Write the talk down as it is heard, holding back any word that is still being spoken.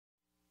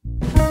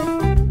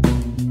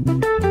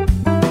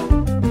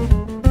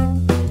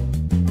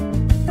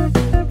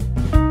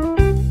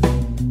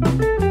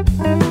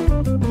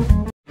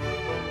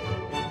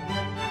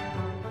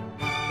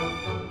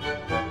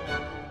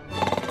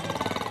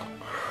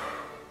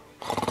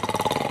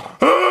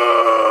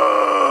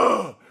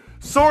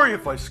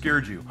sorry if I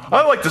scared you.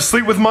 I like to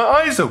sleep with my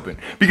eyes open,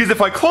 because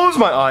if I close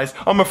my eyes,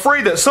 I'm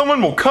afraid that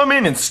someone will come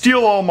in and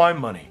steal all my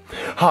money.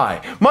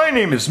 Hi, my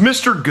name is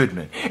Mr.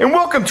 Goodman, and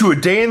welcome to a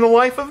day in the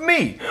life of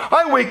me.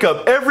 I wake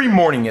up every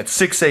morning at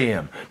 6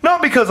 a.m.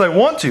 Not because I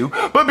want to,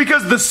 but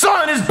because the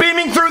sun is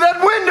beaming through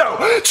that window.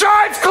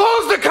 Chives,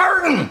 close the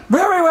curtain!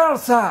 Very well,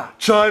 sir.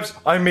 Chives,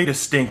 I made a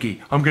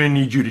stinky. I'm gonna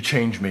need you to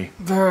change me.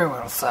 Very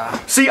well, sir.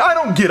 See, I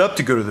don't get up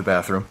to go to the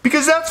bathroom,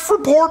 because that's for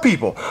poor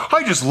people.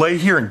 I just lay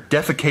here and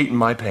defecate in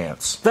my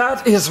pants.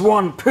 That is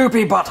one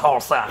poopy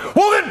butthole, sir.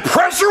 Well then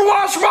pressure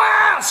wash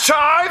my ass,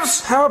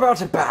 Chives! How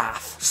about a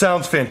bath?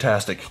 Sounds fantastic.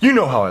 You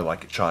know how I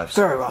like it, Chives.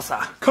 Very well,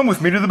 sir. Come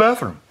with me to the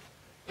bathroom.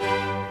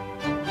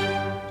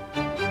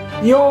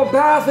 Your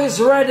bath is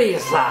ready,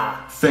 sir.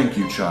 Thank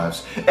you,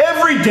 Chives.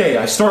 Every day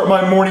I start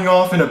my morning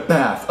off in a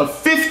bath of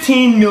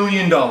 $15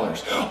 million.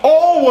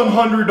 All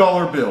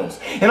 $100 bills.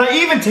 And I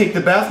even take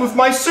the bath with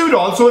my suit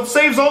on so it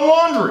saves on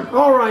laundry.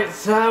 Alright,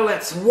 sir,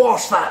 let's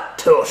wash that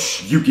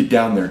tush. You get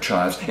down there,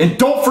 Chives. And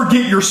don't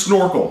forget your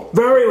snorkel.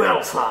 Very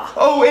well, sir.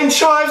 Oh, and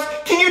Chives,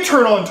 can you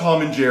turn on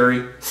Tom and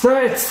Jerry?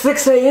 Sir, it's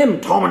 6 a.m.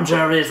 Tom and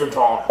Jerry isn't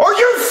on. Are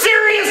you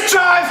serious,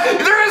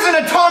 Chives? There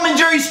isn't a Tom and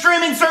Jerry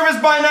streaming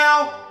service by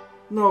now?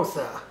 No,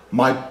 sir.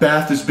 My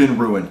bath has been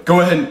ruined.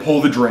 Go ahead and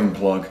pull the drain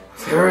plug.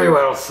 Very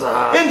well,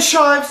 sir. And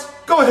Chives,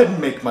 go ahead and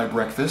make my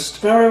breakfast.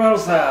 Very well,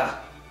 sir.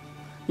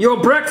 Your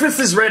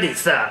breakfast is ready,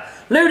 sir.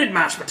 Loaded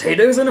mashed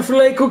potatoes and a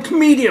filet cooked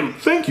medium.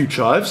 Thank you,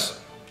 Chives.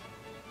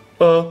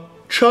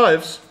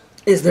 Chives?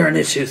 Is there an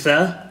issue,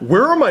 sir?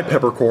 Where are my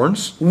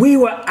peppercorns? We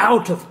were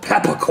out of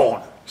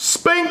peppercorn.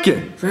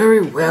 Spankin'! Very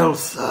well,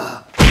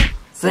 sir.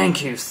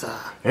 Thank you, sir.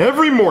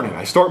 Every morning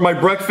I start my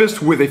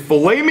breakfast with a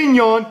filet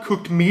mignon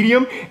cooked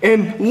medium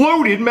and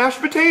loaded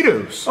mashed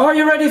potatoes. Are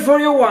you ready for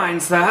your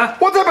wine, sir?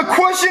 What type of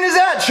question is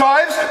that,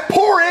 Chives?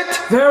 Pour it!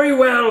 Very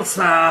well,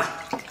 sir.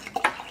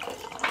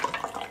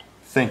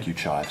 Thank you,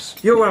 Chives.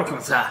 You're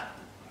welcome, sir.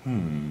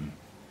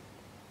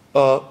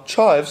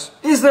 Chives?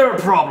 Is there a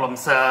problem,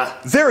 sir?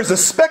 There is a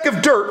speck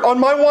of dirt on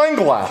my wine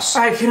glass.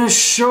 I can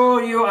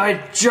assure you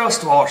I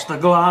just washed the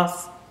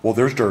glass. Well,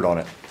 there's dirt on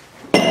it.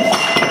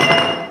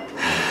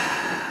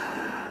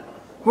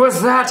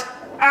 Was that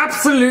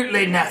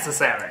absolutely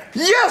necessary?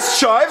 Yes,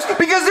 Chives,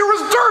 because there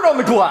was dirt on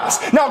the glass.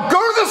 Now go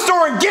to the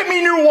store and get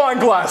me new wine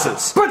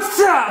glasses. But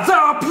sir, there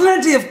are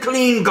plenty of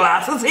clean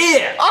glasses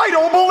here. I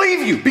don't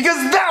believe you,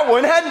 because that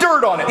one had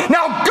dirt on it.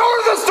 Now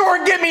go to the store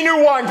and get me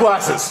new wine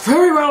glasses.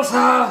 Very well,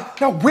 sir.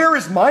 Now where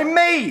is my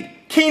maid?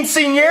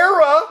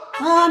 Quinceañera?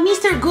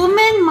 Mr.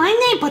 Goodman, my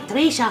name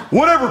Patricia.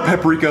 Whatever,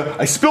 Paprika.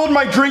 I spilled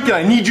my drink and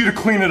I need you to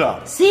clean it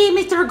up. See,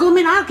 Mr.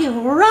 Goodman, I'll get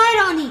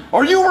right on it.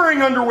 Are you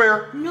wearing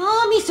underwear?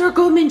 No, Mr.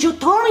 Goodman, you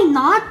told me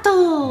not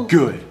to.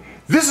 Good.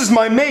 This is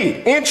my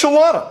maid,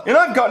 Enchilada, and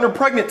I've gotten her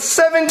pregnant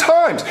 7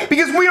 times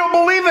because we don't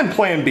believe in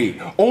Plan B,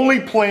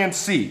 only Plan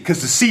C,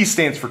 because the C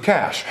stands for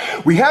cash.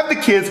 We have the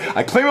kids,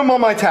 I claim them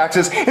on my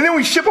taxes, and then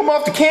we ship them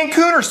off to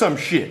Cancun or some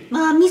shit.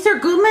 Mr.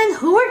 Goodman,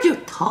 who are you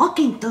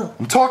talking to?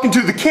 I'm talking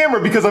to the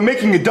camera because I'm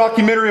making a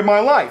documentary of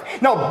my life.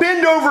 Now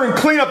bend over and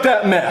clean up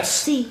that mess.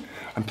 See.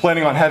 I'm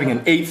planning on having an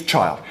 8th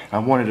child. I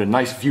wanted a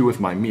nice view with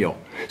my meal.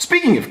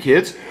 Speaking of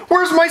kids,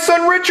 where's my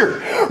son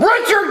Richard?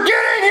 Richard,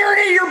 get in here and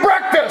eat your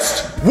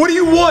breakfast! What do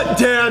you want,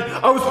 Dad?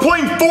 I was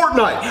playing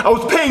Fortnite. I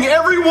was paying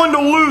everyone to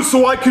lose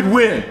so I could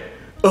win.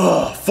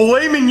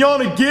 Filet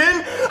mignon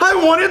again? I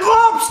wanted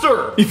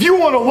lobster! If you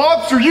want a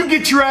lobster, you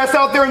get your ass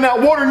out there in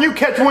that water and you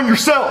catch one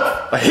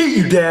yourself. I hate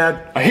you,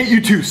 Dad. I hate you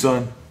too,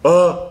 son.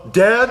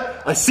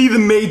 Dad, I see the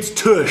maid's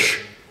tush.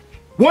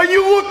 Why are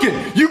you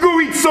looking? You go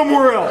eat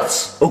somewhere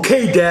else.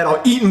 Okay, Dad,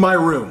 I'll eat in my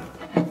room.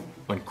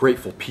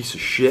 Ungrateful piece of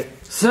shit.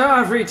 Sir,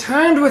 I've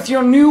returned with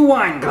your new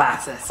wine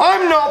glasses.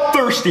 I'm not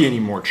thirsty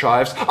anymore,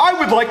 Chives. I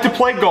would like to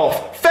play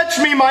golf. Fetch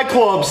me my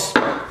clubs.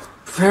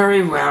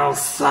 Very well,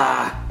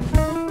 sir.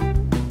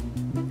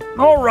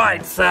 All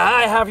right, sir,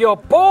 I have your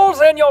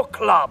balls and your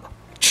club.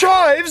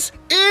 Chives!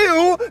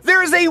 Ew!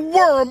 There's a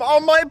worm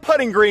on my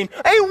putting green.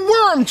 A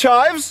worm,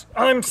 Chives!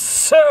 I'm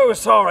so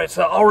sorry,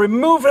 sir. I'll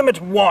remove him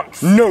at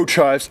once. No,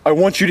 Chives. I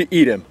want you to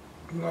eat him.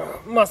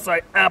 Must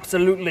I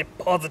absolutely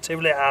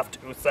positively have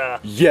to, sir?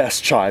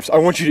 Yes, Chives. I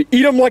want you to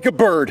eat him like a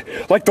bird.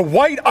 Like the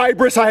white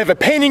ibis I have a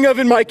painting of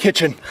in my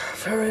kitchen.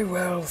 Very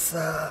well,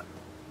 sir.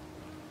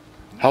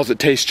 How's it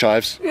taste,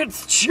 Chives?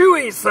 It's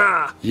chewy,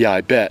 sir. Yeah,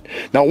 I bet.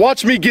 Now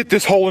watch me get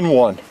this hole in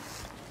one.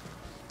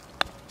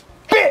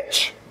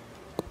 Bitch!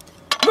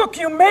 Look,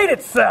 you made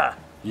it, sir.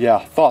 Yeah,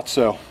 thought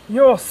so.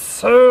 You're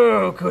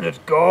so good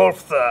at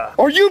golf, sir.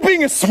 Are you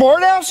being a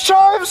smartass,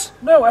 Chives?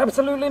 No,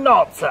 absolutely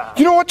not, sir.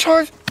 You know what,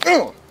 Chives?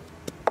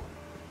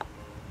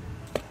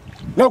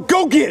 Now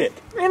go get it.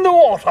 In the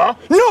water?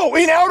 No,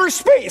 in outer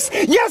space.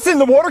 Yes, in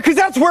the water, because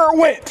that's where it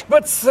went.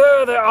 But,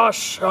 sir, there are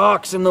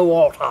sharks in the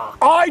water.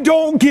 I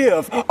don't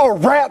give a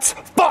rat's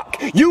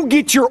fuck. You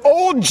get your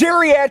old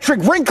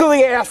geriatric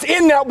wrinkly ass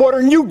in that water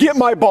and you get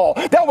my ball.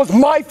 That was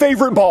my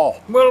favorite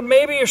ball. Well,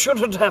 maybe you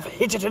shouldn't have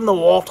hit it in the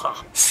water.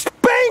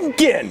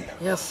 Spankin'!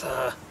 Yes,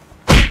 sir.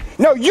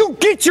 Now you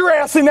get your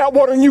ass in that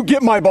water and you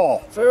get my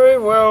ball. Very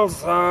well,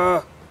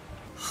 sir.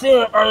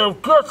 Sir, I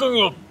have gotten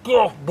your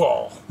golf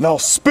ball. Now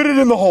spit it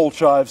in the hole,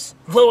 Chives.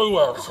 Very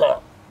well, sir.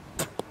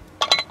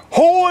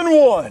 Hole in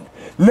one.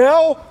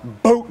 Now,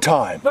 boat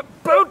time.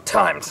 Boat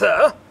time,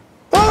 sir.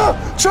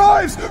 Ah!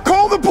 Chives!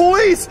 Call the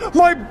police!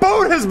 My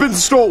boat has been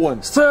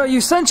stolen! Sir,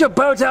 you sent your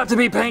boat out to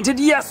be painted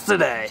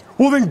yesterday.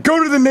 Well, then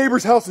go to the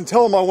neighbor's house and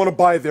tell him I want to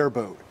buy their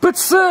boat. But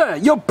sir,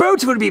 your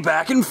boat will be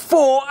back in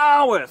 4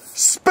 hours.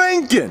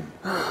 Spankin'!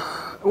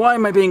 Why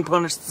am I being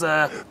punished,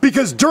 sir?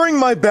 Because during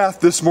my bath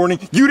this morning,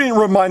 you didn't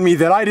remind me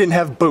that I didn't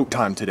have boat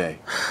time today.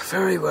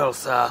 Very well,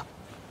 sir.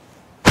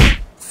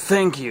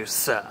 Thank you,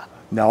 sir.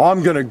 Now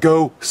I'm gonna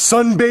go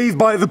sunbathe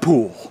by the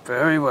pool.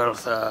 Very well,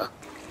 sir.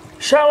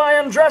 Shall I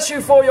undress you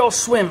for your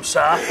swim,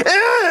 sir?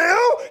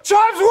 Ew!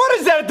 Chives, what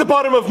is that at the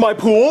bottom of my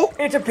pool?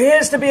 It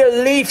appears to be a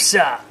leaf,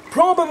 sir.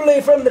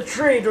 Probably from the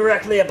tree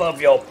directly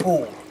above your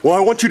pool. Well, I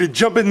want you to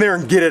jump in there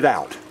and get it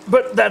out.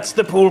 But that's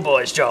the pool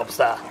boy's job,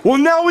 sir. Well,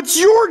 now it's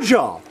your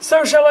job.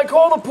 So shall I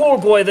call the pool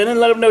boy then and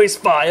let him know he's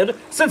fired,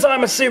 since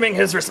I'm assuming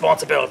his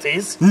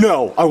responsibilities?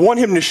 No, I want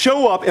him to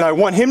show up and I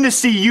want him to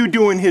see you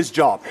doing his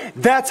job.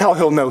 That's how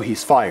he'll know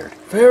he's fired.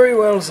 Very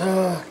well,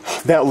 sir.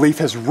 That leaf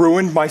has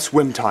ruined my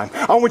swim time.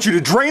 I want you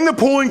to drain the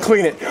pool and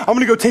clean it. I'm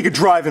gonna go take a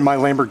drive in my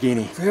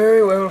Lamborghini.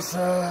 Very well,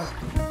 sir.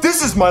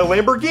 This is my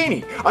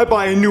Lamborghini. I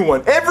buy a new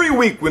one every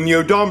week when the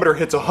odometer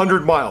hits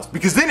 100 miles,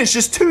 because then it's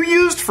just too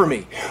used for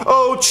me.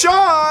 Oh,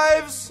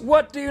 Chives!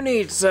 What do you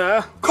need,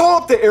 sir?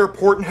 Call up the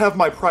airport and have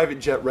my private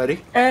jet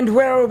ready. And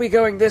where are we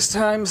going this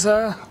time,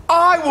 sir?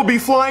 I will be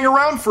flying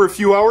around for a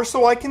few hours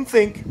so I can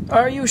think.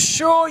 Are you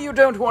sure you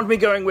don't want me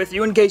going with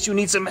you in case you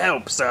need some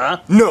help, sir?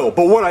 No,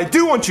 but what I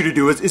do want you to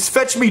do is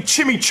fetch me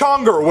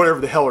Chimichanga or whatever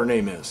the hell her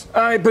name is.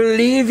 I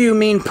believe you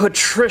mean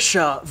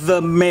Patricia,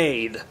 the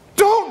maid.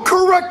 Don't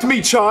correct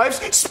me, Chives!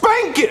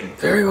 Spankin'!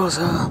 Very well,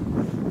 sir.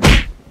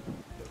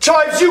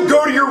 Chives, you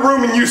go to your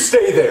room and you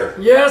stay there.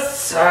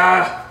 Yes,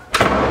 sir.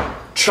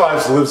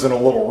 Chives lives in a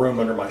little room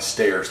under my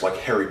stairs, like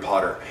Harry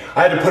Potter.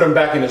 I had to put him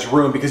back in his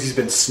room because he's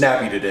been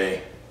snappy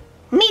today.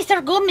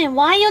 Mr. Goodman,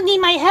 why you need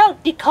my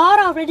help? The car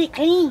already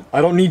clean.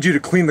 I don't need you to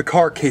clean the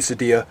car,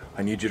 Quesadilla.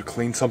 I need you to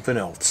clean something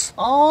else.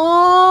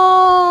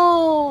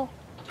 Oh.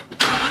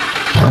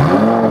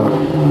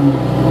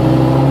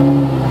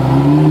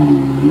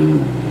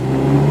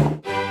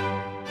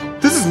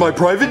 This is my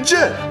private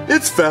jet.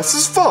 It's fast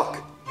as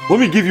fuck. Let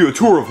me give you a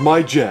tour of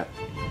my jet.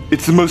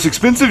 It's the most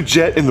expensive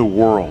jet in the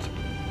world.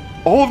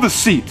 All of the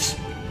seats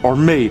are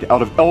made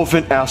out of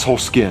elephant asshole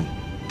skin.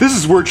 This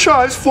is where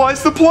Chives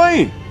flies the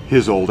plane.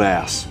 His old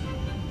ass.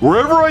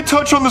 Wherever I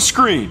touch on the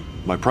screen,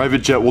 my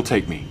private jet will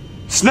take me.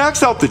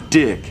 Snacks out the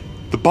dick.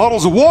 The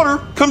bottles of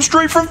water come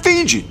straight from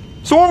Fiji.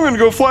 So I'm gonna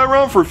go fly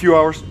around for a few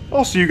hours.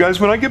 I'll see you guys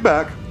when I get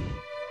back.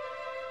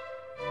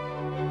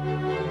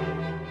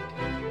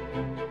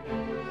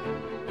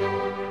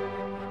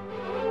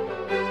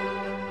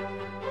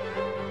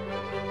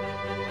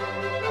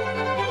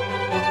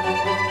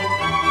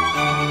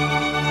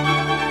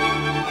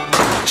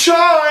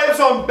 Chives,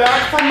 I'm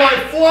back from my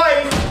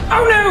flight.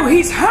 Oh no,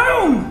 he's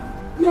home!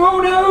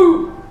 Oh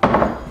no!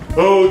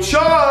 Oh,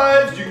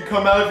 Chives, you can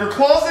come out of your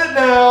closet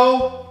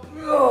now.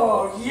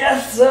 Oh,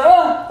 yes,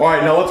 sir. All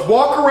right, now let's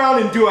walk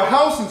around and do a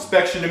house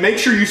inspection to make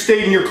sure you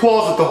stayed in your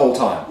closet the whole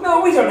time.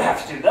 No, we don't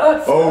have to do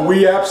that, sir. Oh,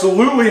 we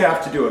absolutely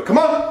have to do it. Come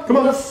on, come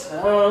on. Yes,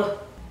 sir.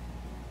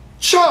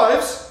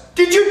 Chives,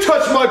 did you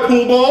touch my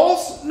pool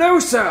balls? No,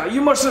 sir.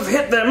 You must have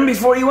hit them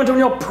before you went on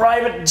your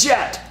private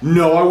jet.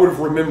 No, I would have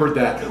remembered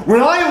that.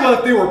 When I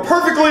left, they were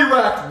perfectly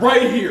racked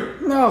right here.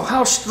 No,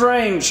 how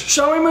strange.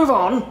 Shall we move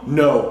on?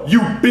 No,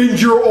 you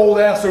bend your old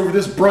ass over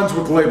this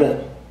Brunswick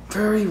label.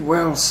 Very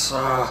well,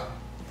 sir.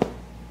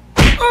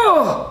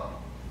 Oh!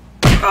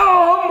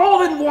 Oh,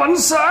 more than one,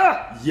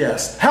 sir!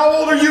 Yes. How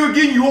old are you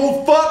again, you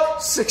old fuck?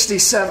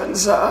 67,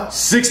 sir.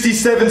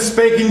 67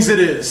 spankings it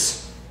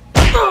is.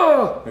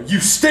 Oh! Now you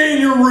stay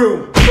in your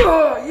room.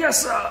 Oh,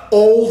 yes, sir.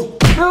 Old,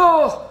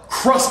 Oh!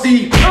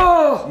 crusty,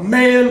 Oh!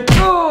 man,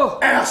 Oh!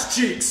 ass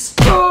cheeks.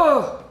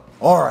 Oh!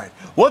 All right,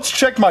 let's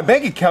check my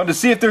bank account to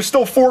see if there's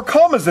still 4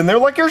 commas in there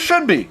like there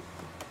should be.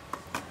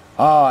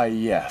 Ah,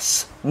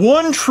 yes.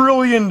 $1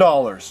 trillion,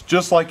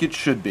 just like it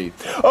should be.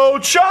 Oh,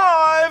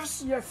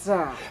 Chives! Yes,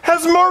 sir.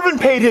 Has Marvin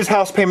paid his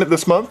house payment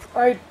this month?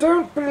 I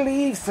don't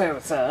believe so,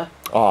 sir.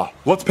 Ah,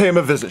 let's pay him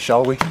a visit,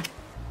 shall we?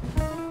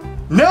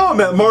 Now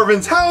I'm at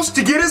Marvin's house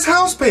to get his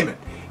house payment.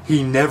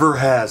 He never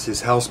has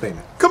his house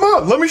payment. Come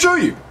on, let me show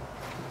you.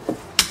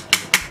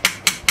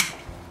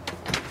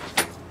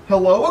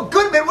 Hello? Oh,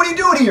 Goodman, what are you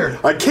doing here?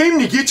 I came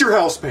to get your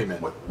house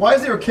payment. Why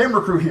is there a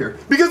camera crew here?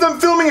 Because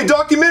I'm filming a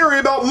documentary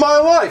about my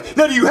life.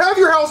 Now, do you have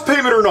your house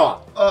payment or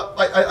not?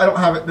 I don't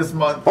have it this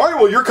month. All right,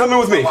 well, you're coming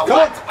with me. Come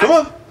on, come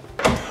on.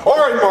 All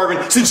right,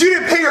 Marvin, since you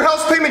didn't pay your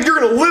house payment, you're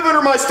going to live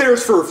under my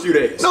stairs for a few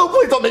days. No,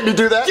 please don't make me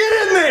do that.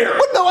 Get in there!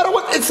 What? No, I don't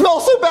want. It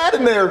smells so bad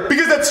in there.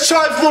 Because that's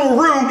Chive's little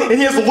room, and he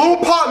has a little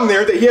pot in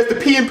there that he has to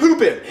pee and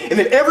poop in. And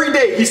then every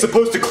day he's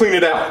supposed to clean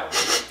it out.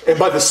 And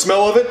by the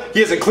smell of it, he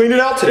hasn't cleaned it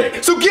out today.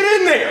 So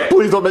get in there!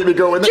 Please don't make me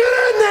go in there.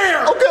 Get in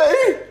there!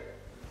 Okay.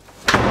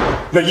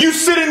 Now you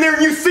sit in there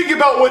and you think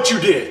about what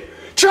you did.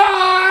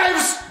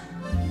 Chives!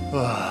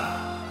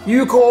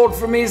 You called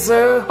for me,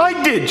 sir?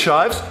 I did,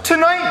 Chives.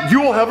 Tonight, you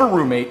will have a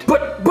roommate.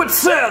 But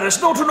sir, there's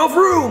not enough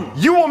room!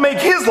 You will make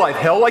his life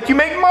hell like you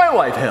make my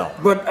life hell.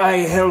 But I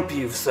help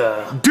you,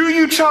 sir. Do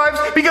you, Chives?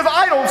 Because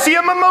I don't see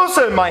a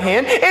mimosa in my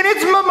hand, and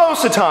it's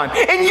mimosa time.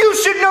 And you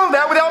should know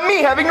that without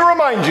me having to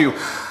remind you.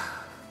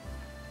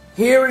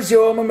 Here is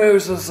your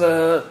mimosa,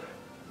 sir.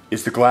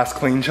 Is the glass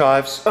clean,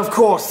 Chives? Of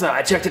course, sir.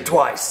 I checked it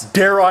twice.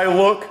 Dare I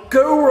look?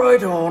 Go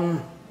right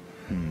on.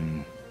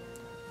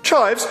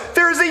 Chives,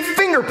 there is a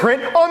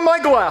fingerprint on my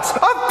glass.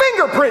 A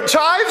fingerprint,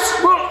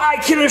 Chives! Well, I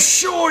can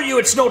assure you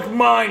it's not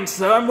mine,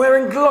 sir. I'm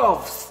wearing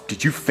gloves.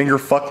 Did you finger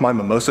fuck my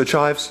mimosa,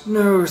 Chives?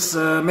 No,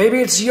 sir.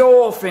 Maybe it's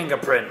your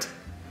fingerprint.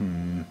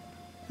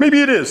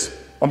 Maybe it is.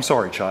 I'm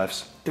sorry,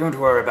 Chives. Don't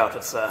worry about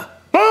it, sir.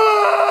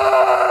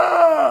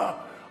 Ah!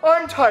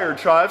 I'm tired,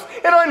 Chives,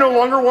 and I no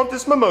longer want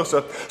this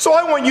mimosa. So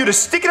I want you to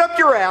stick it up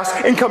your ass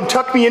and come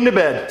tuck me into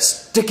bed.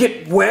 Stick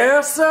it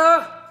where,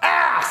 sir?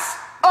 Ass!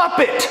 Up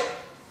it!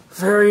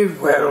 Very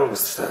well,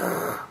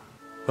 sir.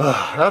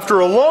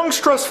 After a long,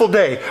 stressful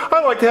day, I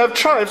like to have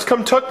Chives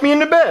come tuck me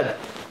into bed.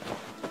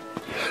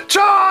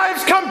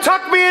 Chives, come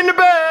tuck me into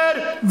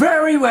bed!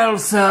 Very well,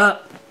 sir.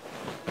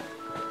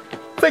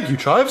 Thank you,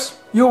 Chives.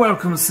 You're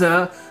welcome,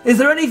 sir. Is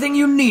there anything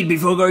you need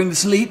before going to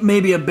sleep?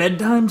 Maybe a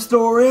bedtime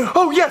story?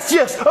 Oh, yes,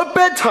 a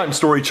bedtime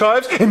story,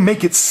 Chives, and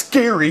make it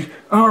scary.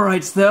 All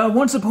right, sir.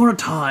 Once upon a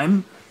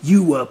time,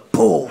 you were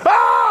poor.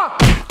 Ah!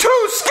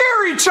 Too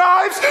scary,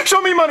 Chives!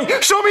 Show me money!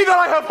 Show me that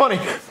I have money!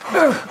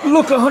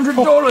 Look,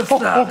 $100, sir.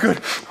 Oh, good.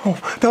 Oh,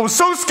 that was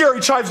so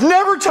scary, Chives.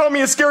 Never tell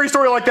me a scary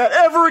story like that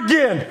ever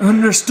again.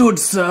 Understood,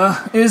 sir.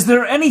 Is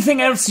there anything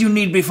else you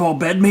need before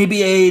bed?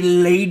 Maybe a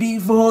lady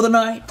for the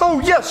night? Oh,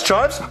 yes,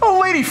 Chives. A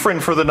lady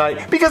friend for the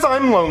night, because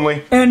I'm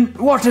lonely. And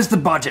what is the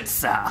budget,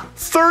 sir?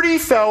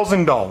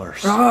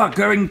 $30,000. Ah,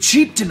 going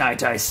cheap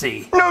tonight, I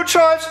see. No,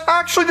 Chives.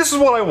 Actually, this is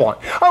what I want.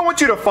 I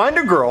want you to find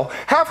a girl,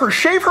 have her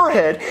shave her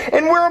head,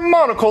 and wear a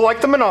monocle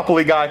like the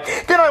Monopoly guy.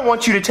 Then I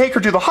want you to take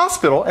her to the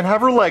hospital and have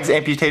her legs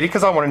amputated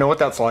because I want to know what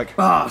that's like.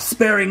 Ah,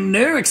 sparing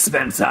no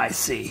expense, I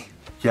see.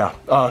 Yeah,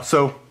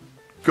 so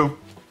go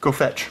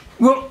fetch.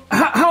 Well,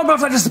 how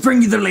about I just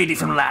bring you the lady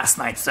from last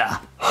night, sir?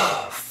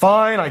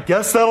 Fine, I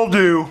guess that'll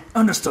do.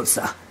 Understood,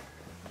 sir.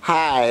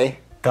 Hi.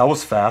 That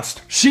was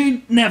fast.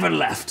 She never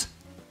left.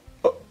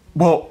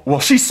 Well,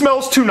 she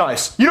smells too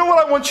nice. You know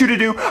what I want you to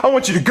do? I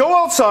want you to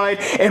go outside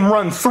and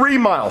run 3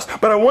 miles,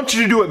 but I want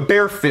you to do it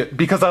barefoot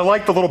because I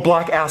like the little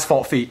black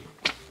asphalt feet.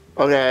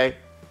 Okay.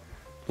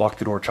 Lock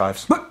the door,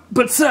 Chives.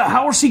 But sir,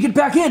 how will she get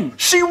back in?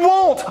 She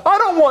won't! I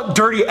don't want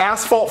dirty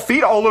asphalt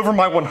feet all over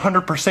my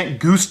 100%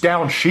 goose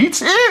down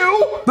sheets.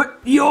 Ew! But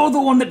you're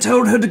the one that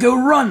told her to go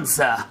run,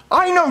 sir.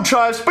 I know,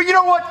 Chives, but you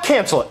know what?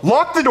 Cancel it.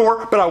 Lock the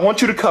door, but I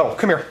want you to cuddle.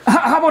 Come here.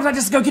 How about I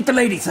just go get the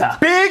lady, sir?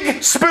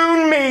 Big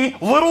spoon me,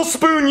 little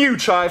spoon you,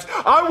 Chives.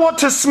 I want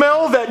to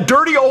smell that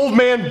dirty old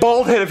man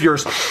bald head of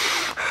yours.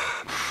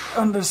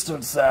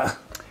 Understood, sir.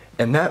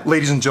 And that,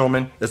 ladies and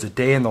gentlemen, is a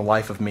day in the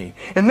life of me.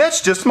 And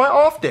that's just my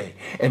off day.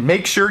 And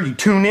make sure you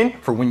tune in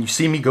for when you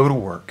see me go to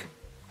work.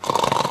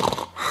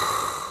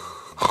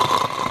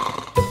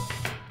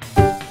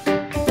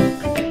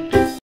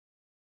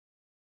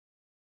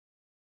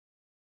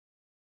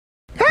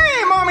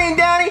 Hey, Mommy and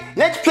Daddy,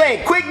 let's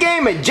play a quick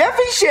game of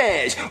Jeffy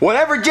Says.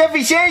 Whatever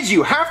Jeffy says,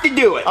 you have to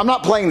do it. I'm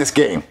not playing this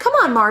game. Come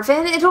on,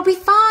 Marvin. It'll be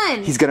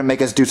fun. He's gonna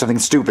make us do something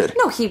stupid.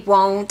 No, he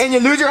won't. And the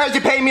loser has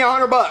to pay me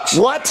 $100.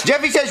 What?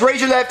 Jeffy says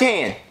raise your left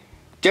hand.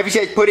 Jeffy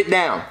says put it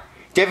down.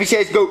 Jeffy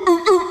says go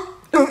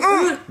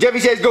Jeffy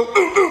says go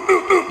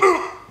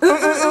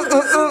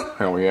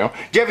There we go.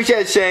 Jeffy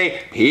says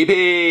say pee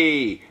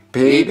pee.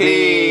 Pee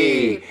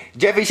pee.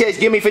 Jeffy says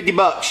give me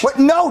 $50. What?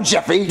 No,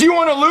 Jeffy. Do you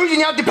want to lose and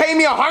you have to pay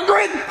me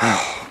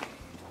 $100?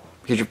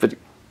 Here's your 50.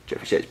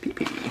 Jeffy says pee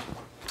pee.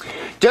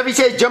 Jeffy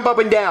says jump up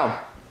and down.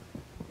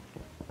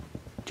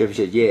 Jeffy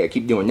says yeah,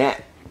 keep doing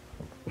that.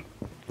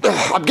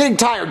 I'm getting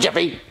tired,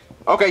 Jeffy.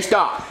 Okay,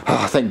 stop.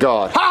 Oh, thank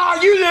God. Ha!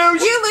 You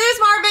lose! You lose,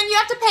 Marvin. You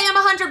have to pay him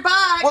 $100.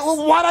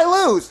 Well, why'd I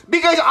lose?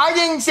 Because I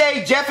didn't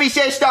say Jeffy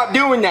says stop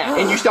doing that,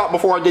 and you stopped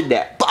before I did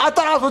that. But I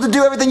thought I was supposed to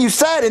do everything you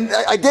said, and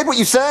I did what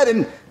you said,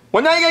 and...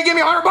 Well, now you gotta give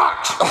me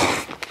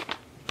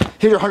 $100.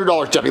 Here's your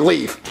 $100, Jeffy.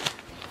 Leave.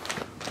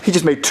 He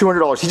just made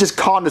 $200. He just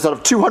conned us out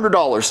of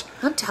 $200.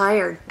 I'm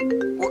tired.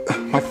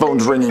 My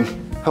phone's ringing.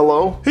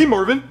 Hello? Hey,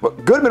 Marvin.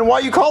 Goodman, why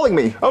are you calling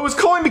me? I was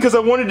calling because I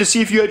wanted to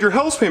see if you had your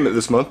house payment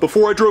this month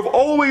before I drove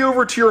all the way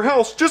over to your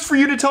house just for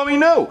you to tell me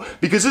no,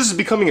 because this is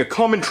becoming a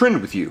common trend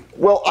with you.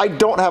 Well, I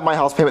don't have my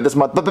house payment this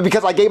month, but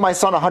because I gave my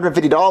son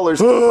 $150.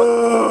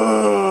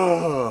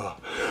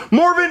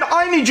 Marvin,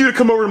 I need you to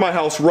come over to my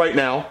house right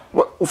now.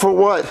 What? For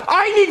what?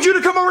 I need you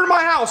to come over to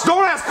my house.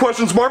 Don't ask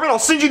questions, Marvin. I'll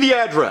send you the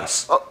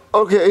address.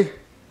 Okay.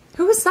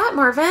 Who is that,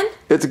 Marvin?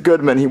 It's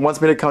Goodman. He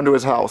wants me to come to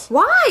his house.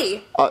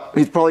 Why?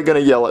 He's probably gonna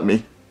yell at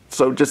me.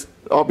 So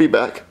I'll be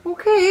back.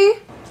 Okay.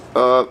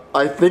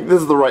 I think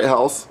this is the right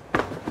house.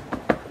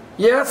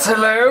 Yes,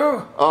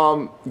 hello?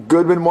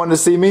 Goodman wanted to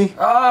see me?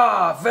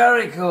 Ah,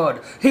 very good.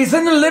 He's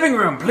in the living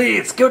room.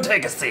 Please, go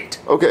take a seat.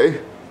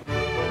 Okay.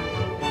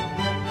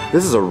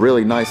 This is a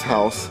really nice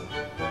house.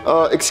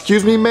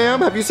 Excuse me,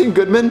 ma'am, have you seen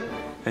Goodman?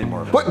 Hey,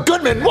 Marvin. What,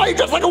 Goodman? Why are you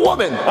dressed like a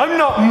woman? I'm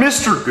not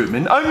Mr.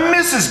 Goodman. I'm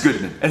Mrs.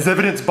 Goodman, as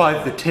evidenced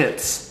by the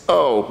tits.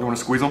 Oh. You want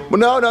to squeeze them? Well,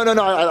 no,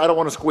 I don't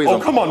want to squeeze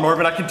them. Oh, come on,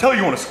 Marvin. I can tell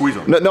you want to squeeze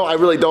them. No, I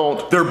really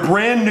don't. They're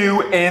brand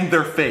new and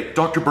they're fake.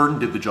 Dr. Burton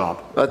did the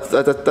job.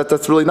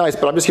 That's really nice,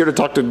 but I'm just here to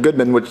talk to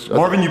Goodman, which...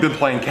 Marvin, you've been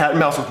playing cat and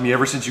mouse with me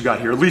ever since you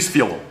got here. At least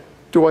feel them.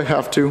 Do I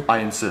have to? I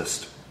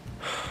insist.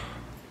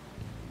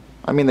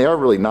 I mean, they are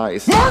really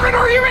nice. Marvin,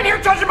 are you in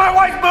here touching my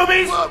wife's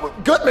boobies?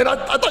 Goodman,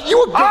 I thought you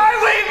were good. I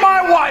leave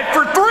my wife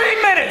for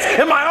 3 minutes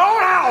in my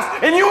own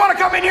house, and you want to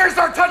come in here and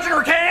start touching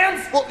her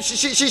cans? Well,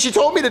 she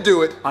told me to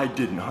do it. I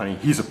didn't, honey.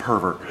 He's a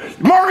pervert.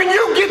 Marvin,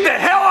 you get the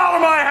hell out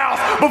of my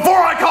house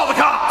before I call the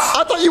cops.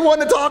 I thought you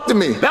wanted to talk to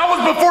me. That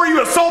was before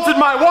you assaulted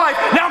my wife.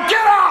 Now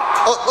get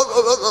out!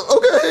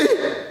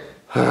 Okay.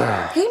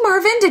 Hey,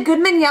 Marvin, did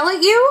Goodman yell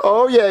at you?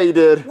 Oh, yeah, he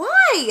did.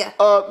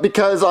 Why?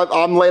 Because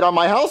I'm late on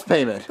my house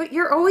payment. But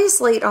you're always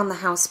late on the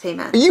house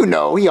payment. You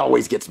know, he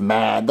always gets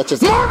mad. That's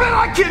just... Marvin,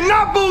 I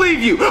cannot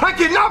believe you! I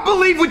cannot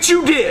believe what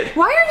you did!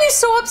 Why are you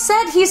so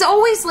upset? He's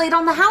always late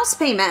on the house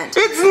payment.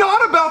 It's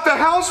not about the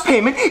house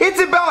payment.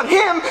 It's about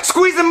him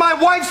squeezing my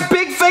wife's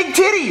big fake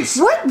titties.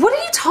 What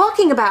are you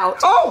talking about?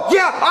 Oh,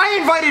 yeah, I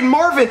invited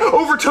Marvin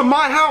over to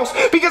my house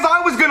because I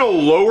was gonna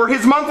lower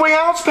his monthly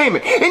house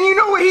payment. And you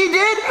know what he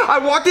did? I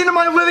walked into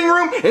my living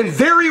room and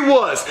there he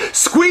was,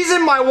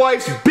 squeezing my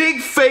wife's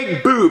big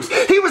fake boobs.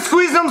 He was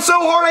squeezing them so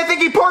hard I think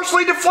he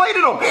partially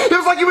deflated them. It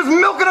was like he was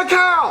milking a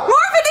cow.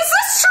 Marvin, is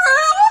this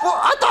true? Well,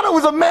 I thought it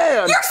was a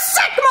man. You're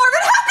sick,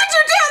 Marvin! How could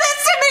you do this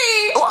to me?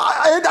 Well,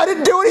 I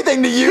didn't do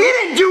anything to He you.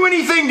 didn't do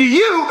anything to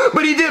you,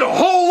 but he did a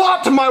whole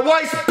lot to my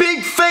wife's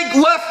big fake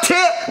left tit.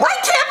 I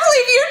can't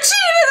believe you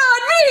cheated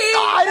on me!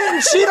 I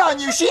didn't cheat on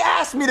you. She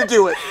asked me to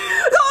do it.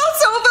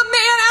 Also, if a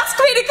man asks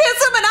me to kiss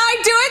him and I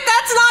do it,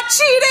 that's not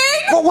cheating!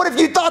 Well, what if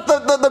you thought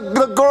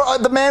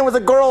the man was a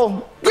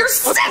girl? You're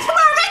sick,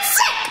 Marvin!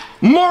 Sick!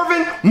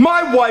 Marvin,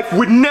 my wife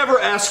would never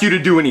ask you to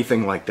do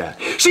anything like that.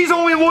 She's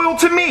only loyal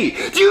to me.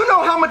 Do you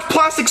know how much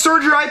plastic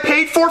surgery I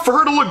paid for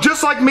her to look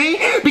just like me?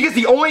 Because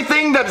the only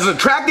thing that is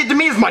attracted to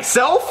me is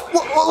myself?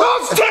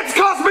 Those tits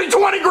cost me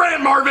 20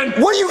 grand, Marvin!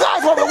 What do you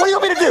guys want? What do you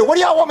want me to do? What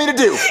do y'all want me to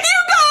do? You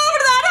go over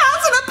to that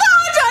house and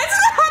apologize to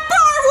that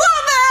poor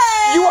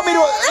woman! You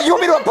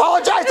want me to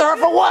apologize to her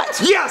for what?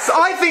 Yes,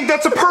 I think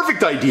that's a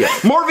perfect idea.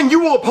 Marvin, you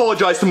will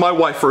apologize to my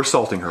wife for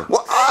assaulting her.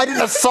 Well, I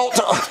didn't assault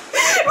her.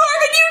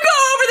 Marvin, you go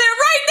over there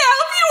right now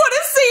if you want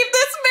to save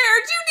this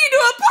marriage. You need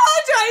to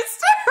apologize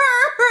to her.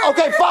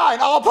 Okay, fine.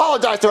 I'll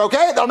apologize to her,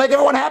 okay? That'll make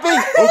everyone happy?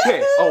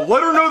 Okay, I'll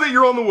let her know that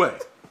you're on the way.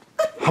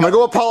 I'm gonna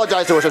go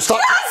apologize to her, so stop.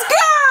 Let's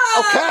go!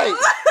 Okay.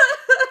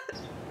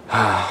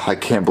 I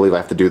can't believe I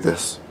have to do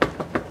this.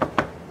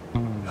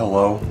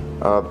 Hello?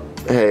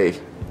 Hey.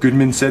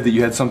 Goodman said that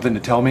you had something to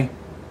tell me?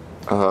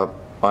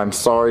 I'm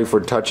sorry for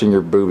touching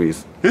your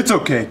boobies. It's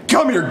okay.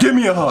 Come here, give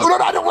me a hug. No,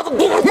 I don't want to.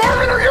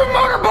 Marvin, are you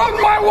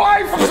motorboating my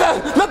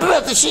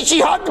wife?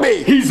 She hugged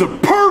me. He's a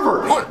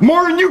pervert!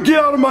 Marvin, you get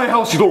out of my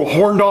house, you little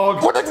horn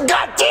dog! What the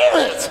God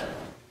damn it!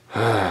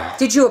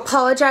 Did you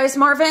apologize,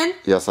 Marvin?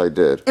 Yes, I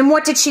did. And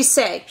what did she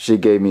say? She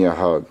gave me a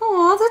hug.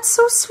 Aw, that's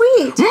so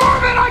sweet.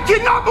 Marvin, I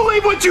cannot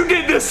believe what you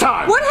did this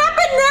time! What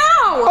happened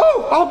now?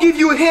 Oh, I'll give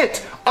you a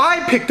hint.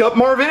 I picked up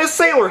Marvin a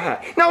sailor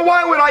hat. Now,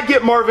 why would I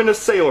get Marvin a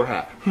sailor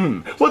hat?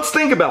 Let's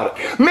think about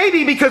it.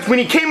 Maybe because when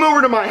he came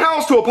over to my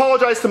house to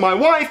apologize to my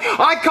wife,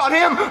 I caught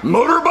him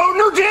motorboating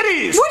her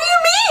titties. What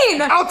do you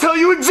mean? I'll tell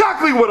you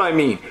exactly what I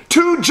mean.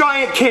 2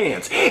 giant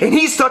cans, and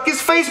he stuck his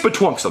face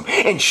betwixt them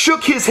and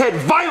shook his head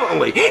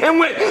violently and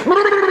went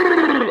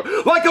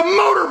like a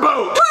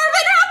motorboat.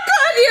 Marvin, how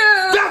could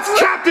you? That's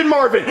Captain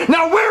Marvin.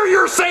 Now wear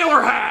your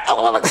sailor hat.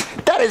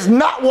 That is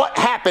not what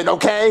happened,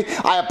 okay?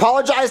 I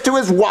apologized to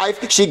his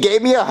wife, she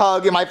gave me a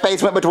hug, and my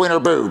face went between her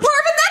boobs.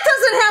 Marvin, that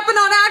doesn't happen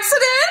on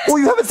accident. Well,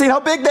 you haven't seen how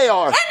big they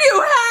are. And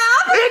you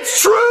have?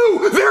 It's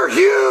true. They're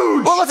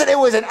huge. Well, listen, it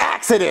was an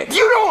accident.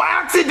 You don't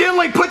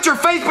accidentally put your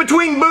face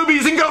between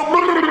boobies and go.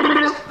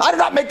 I did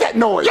not make that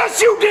noise.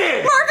 Yes, you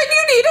did. Marvin,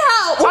 you need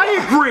help. I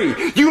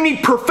agree. You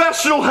need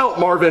professional help,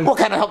 Marvin. What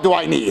kind of help do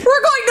I need?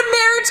 We're going to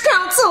marriage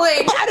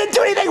counseling. I didn't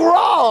do anything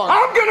wrong.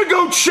 I'm gonna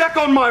go check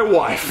on my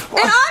wife. And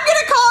I'm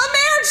gonna call a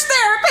marriage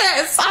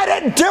therapist. I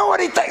didn't do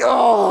anything.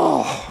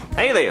 Oh.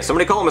 Hey there,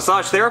 somebody call a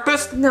massage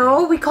therapist?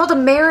 No, we called a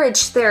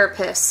marriage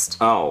therapist.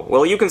 Oh,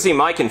 well, you can see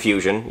my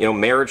confusion. You know,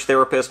 marriage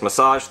therapist,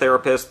 massage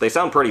therapist, they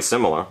sound pretty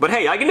similar. But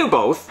hey, I can do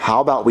both. How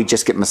about we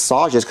just get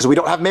massages because we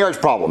don't have marriage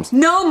problems?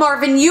 No,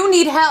 Marvin, you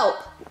need help.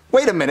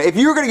 Wait a minute, if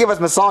you were going to give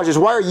us massages,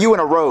 why are you in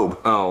a robe?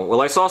 Oh,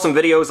 well, I saw some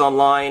videos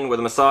online where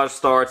the massage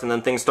starts and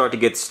then things start to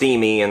get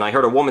steamy, and I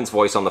heard a woman's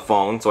voice on the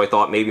phone, so I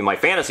thought maybe my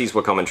fantasies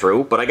were coming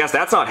true, but I guess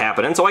that's not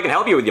happening, so I can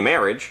help you with your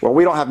marriage. Well,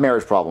 we don't have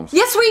marriage problems.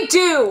 Yes, we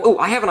do. Oh,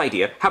 I have an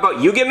idea. How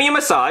about you give me a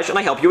massage and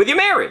I help you with your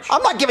marriage?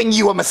 I'm not giving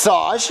you a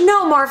massage.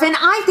 No, Marvin,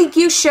 I think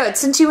you should.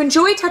 Since you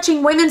enjoy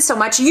touching women so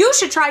much, you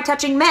should try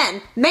touching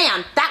men.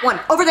 Man, that one.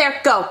 Over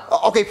there. Go.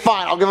 Okay,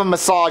 fine. I'll give him a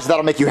massage.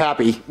 That'll make you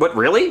happy. What,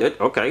 really?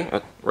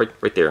 Okay,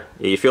 right there.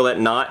 You feel that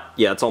knot?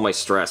 Yeah, it's all my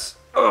stress.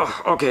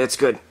 Oh, okay, that's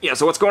good. Yeah,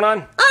 so what's going on?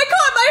 I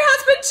caught my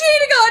husband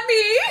cheating on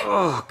me!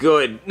 Oh,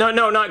 good. No,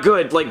 not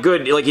good. Like,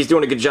 good. Like, he's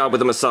doing a good job with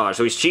the massage.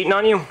 So he's cheating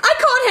on you? I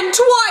caught him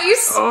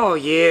twice! Oh,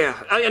 yeah.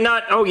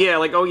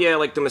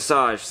 Like the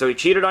massage. So he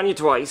cheated on you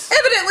twice.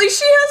 Evidently,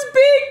 she has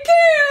big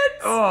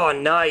cans! Oh,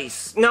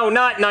 nice. No,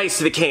 not nice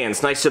to the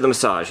cans. Nice to the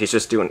massage. He's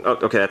just doing... Oh,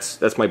 okay,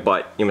 that's my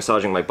butt. You're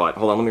massaging my butt.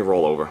 Hold on, let me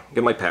roll over.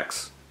 Get my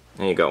pecs.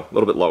 There you go. A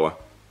little bit lower. A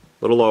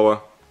little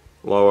lower.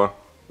 Lower.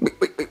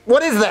 Wait,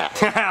 what is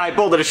that? I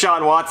pulled a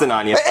Deshaun Watson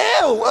on you.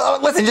 Ew!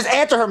 Listen, just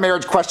answer her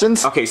marriage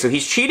questions. Okay, so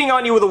he's cheating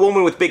on you with a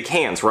woman with big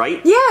cans, right?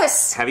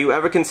 Yes! Have you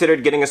ever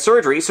considered getting a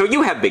surgery so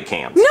you have big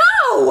cans?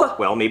 No!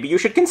 Well, maybe you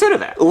should consider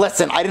that.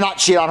 Listen, I did not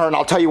cheat on her, and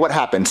I'll tell you what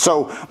happened.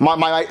 So,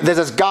 there's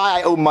this guy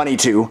I owe money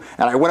to,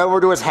 and I went over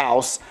to his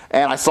house,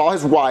 and I saw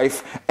his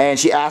wife, and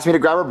she asked me to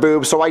grab her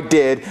boobs, so I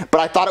did,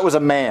 but I thought it was a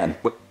man.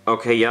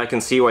 Okay, yeah, I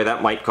can see why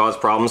that might cause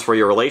problems for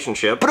your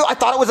relationship. But I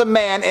thought it was a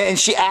man, and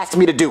she asked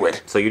me to do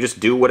it. So you just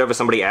do whatever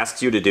somebody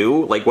asks you to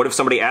do? Like, what if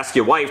somebody asked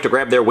your wife to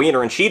grab their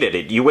wiener and she did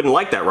it? You wouldn't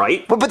like that,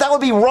 right? But that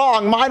would be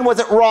wrong. Mine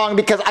wasn't wrong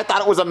because I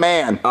thought it was a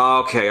man.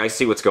 Okay, I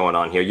see what's going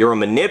on here. You're a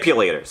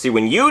manipulator. See,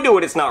 when you do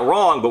it, it's not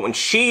wrong, but when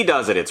she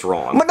does it, it's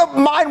wrong. But no,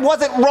 mine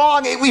wasn't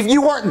wrong. If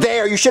you weren't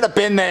there, you should have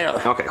been there.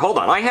 Okay, hold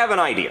on. I have an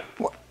idea.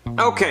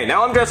 Okay,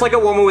 now I'm dressed like a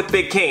woman with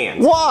big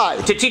cans. Why?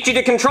 To teach you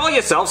to control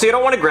yourself so you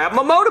don't want to grab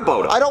my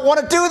motorboat. I don't want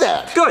to do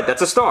that. Good,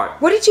 that's a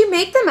start. What did you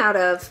make them out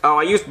of? Oh,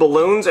 I used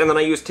balloons and then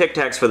I used Tic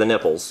Tacs for the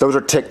nipples. Those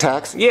are Tic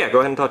Tacs? Yeah, go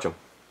ahead and touch them.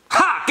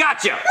 Ha!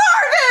 Gotcha! Marvin!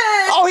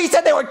 Oh, he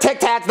said they were Tic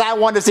Tacs and I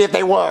wanted to see if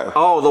they were.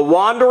 Oh, the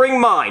wandering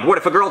mind. What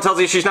if a girl tells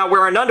you she's not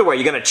wearing underwear?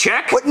 You gonna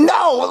check? What?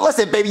 No,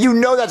 listen, baby, you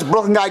know that's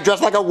Brooklyn guy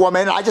dressed like a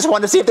woman, and I just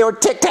wanted to see if they were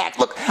Tic Tacs.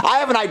 Look, I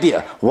have an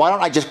idea. Why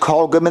don't I just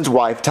call Goodman's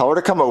wife, tell her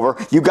to come over,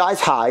 you guys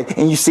hide,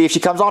 and you see if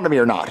she comes on to me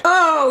or not?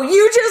 Oh,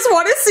 you just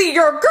want to see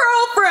your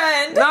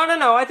girlfriend!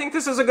 No, I think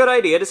this is a good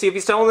idea to see if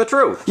he's telling the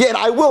truth. Yeah, and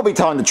I will be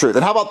telling the truth.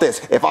 And how about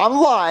this? If I'm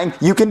lying,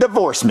 you can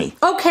divorce me.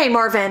 Okay,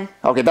 Marvin.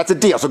 Okay, that's a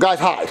deal, so guys,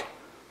 hide.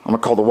 I'm gonna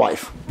call the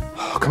wife.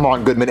 Oh, come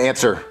on, Goodman,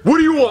 answer. What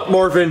do you want,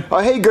 Marvin?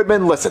 Hey,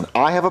 Goodman, listen.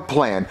 I have a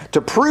plan to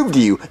prove to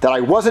you that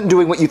I wasn't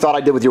doing what you thought I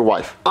did with your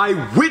wife. I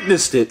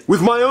witnessed it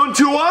with my own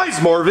 2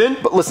 eyes, Marvin.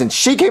 But listen,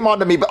 she came on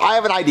to me, but I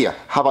have an idea.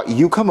 How about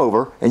you come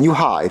over and you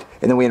hide,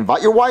 and then we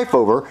invite your wife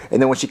over,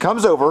 and then when she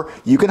comes over,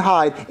 you can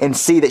hide and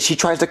see that she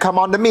tries to come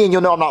on to me, and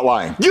you'll know I'm not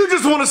lying. You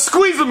just want to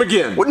squeeze them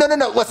again. Well,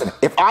 no, listen.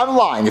 If I'm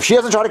lying, if she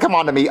doesn't try to come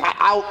on to me,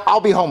 I'll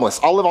be homeless.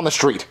 I'll live on the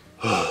street.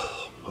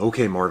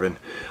 Okay, Marvin.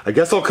 I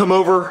guess I'll come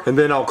over, and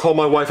then I'll call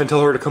my wife and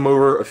tell her to come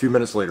over a few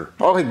minutes later.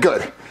 Okay,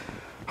 good.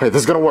 Okay,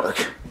 this is gonna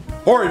work.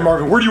 All right,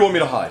 Marvin, where do you want me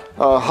to hide?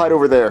 Hide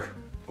over there.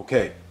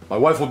 Okay, my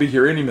wife will be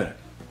here any minute.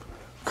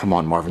 Come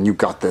on, Marvin, you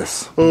got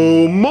this.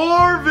 Oh,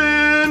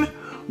 Marvin!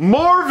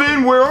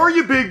 Marvin, where are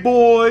you, big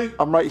boy?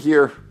 I'm right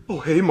here. Oh,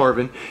 hey,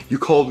 Marvin. You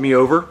called me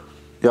over?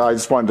 Yeah, I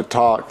just wanted to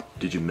talk.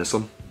 Did you miss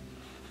them?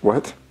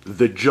 What?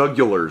 The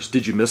jugulars.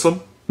 Did you miss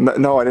them?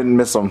 No, I didn't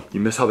miss them. You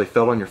miss how they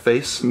felt on your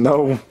face?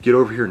 No. Get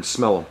over here and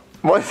smell them.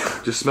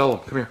 What? Just smell them.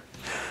 Come here.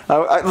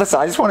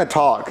 Listen, I just want to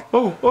talk.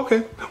 Oh,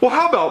 okay. Well,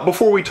 how about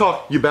before we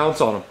talk, you bounce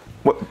on them?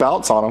 What?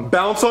 Bounce on them?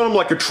 Bounce on them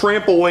like a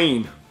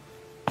trampoline.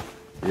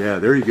 Yeah,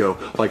 there you go.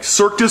 Like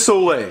Cirque du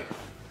Soleil.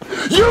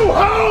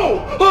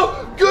 Yo-ho!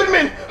 Oh,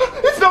 Goodman!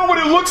 It's not what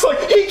it looks like.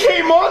 He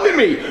came on to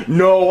me.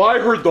 No, I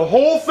heard the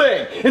whole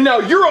thing. And now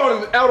you're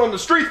out on the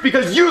streets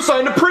because you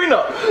signed a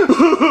prenup.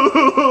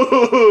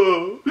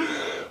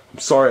 I'm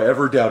sorry I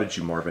ever doubted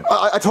you, Marvin.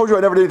 I told you I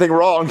never did anything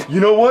wrong.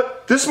 You know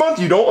what? This month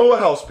you don't owe a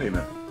house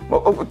payment.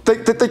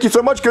 Thank you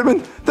so much, Goodman.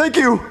 Thank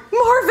you. Marvin,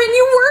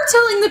 you were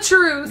telling the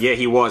truth. Yeah,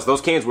 he was.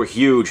 Those cans were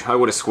huge. I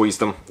would have squeezed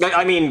them.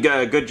 I mean,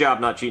 good job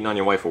not cheating on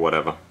your wife or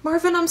whatever.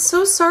 Marvin, I'm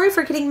so sorry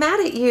for getting mad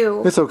at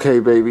you. It's okay,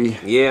 baby.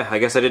 Yeah, I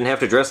guess I didn't have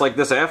to dress like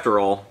this after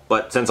all.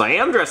 But since I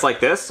am dressed like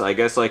this, I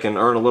guess I can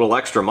earn a little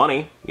extra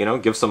money. You know,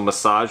 give some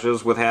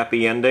massages with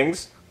happy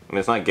endings. I mean,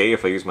 it's not gay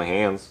if I use my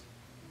hands.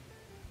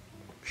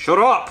 Shut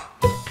up!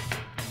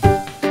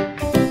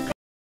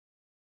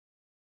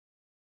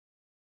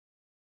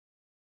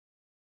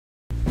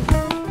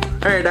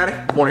 Hey, Daddy,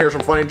 want to hear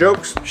some funny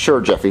jokes? Sure,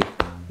 Jeffy.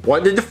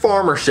 What did the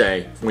farmer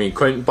say when he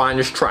couldn't find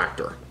his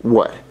tractor?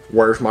 What?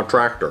 Where's my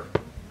tractor?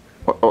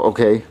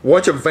 Okay.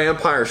 What's a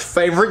vampire's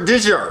favorite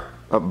dessert?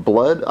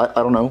 Blood?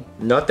 I don't know.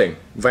 Nothing.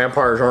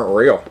 Vampires aren't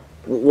real.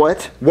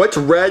 What? What's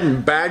red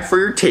and bad for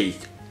your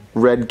teeth?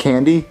 Red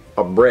candy?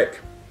 A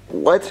brick.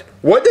 What?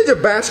 What does a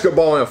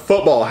basketball and a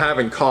football have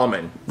in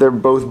common? They're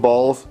both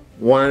balls.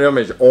 One of them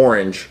is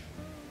orange.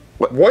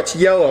 What? What's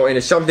yellow and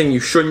is something you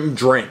shouldn't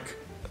drink?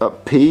 A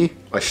pea?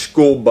 A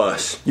school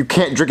bus. You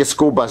can't drink a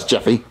school bus,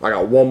 Jeffy. I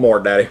got one more,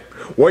 Daddy.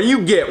 What do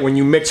you get when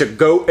you mix a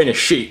goat and a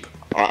sheep?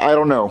 I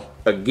don't know.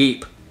 A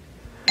geep.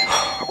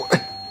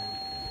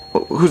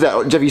 Who's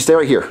that? Jeffy, stay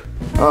right here.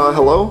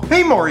 Hello?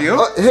 Hey, Mario.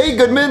 Hey,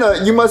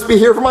 Goodman, you must be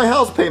here for my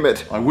house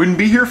payment. I wouldn't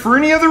be here for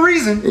any other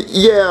reason.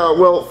 Yeah,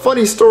 well,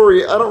 funny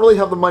story. I don't really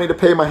have the money to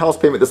pay my house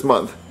payment this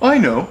month. I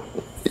know.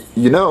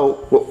 You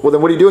know? Well,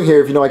 then what are you doing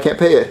here if you know I can't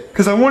pay it?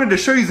 Because I wanted to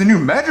show you the new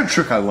magic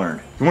trick I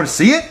learned. You want to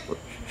see it?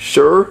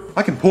 Sure.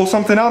 I can pull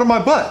something out of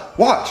my butt.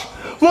 Watch.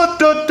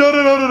 What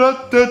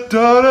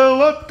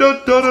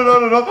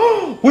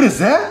is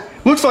that?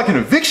 Looks like an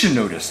eviction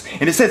notice,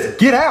 and it says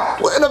get out.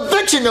 An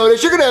eviction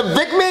notice? You're gonna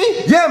evict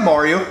me? Yeah,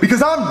 Mario,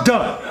 because I'm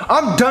done.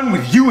 I'm done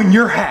with you and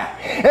your hat.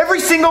 Every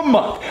single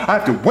month, I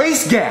have to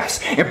waste gas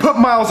and put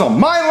miles on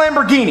my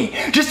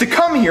Lamborghini just to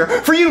come here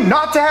for you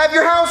not to have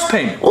your house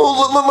payment.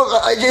 Well,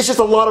 look, it's just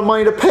a lot of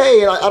money to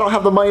pay, and I don't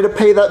have the money to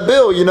pay that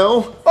bill, you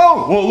know?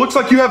 Oh, well, it looks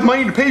like you have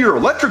money to pay your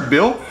electric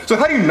bill, so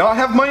how do you not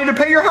have money to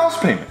pay your house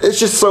payment? It's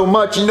just so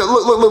much. You know,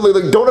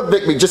 look, don't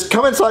evict me. Just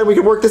come inside and we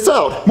can work this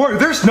out. Mario,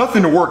 there's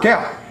nothing to work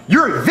out.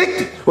 You're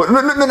evicted. No,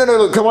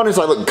 look, come on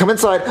inside. Look, come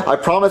inside. I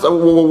promise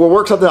we'll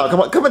work something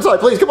out. Come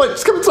inside, please. Come on,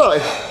 just come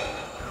inside.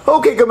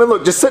 Okay, come in.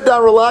 Look, just sit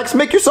down, relax,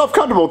 make yourself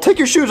comfortable. Take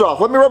your shoes off.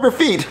 Let me rub your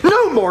feet.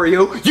 No,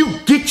 Mario, you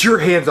get your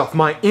hands off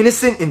my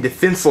innocent and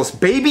defenseless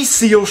baby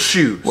seal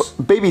shoes.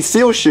 What, baby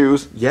seal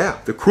shoes? Yeah,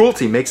 the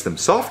cruelty makes them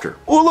softer.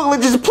 Well,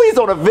 look, just please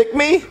don't evict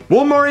me.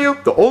 Well, Mario,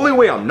 the only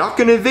way I'm not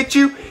gonna evict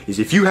you is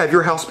if you have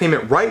your house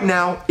payment right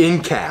now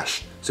in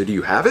cash. So do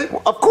you have it?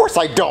 Well, of course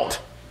I don't.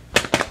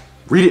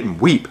 Read it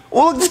and weep.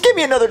 Well, just give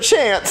me another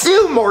chance.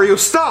 Ew, Mario,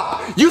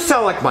 stop! You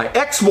sound like my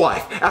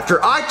ex-wife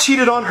after I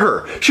cheated on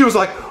her. She was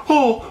like,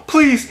 oh,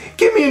 please,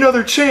 give me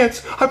another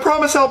chance. I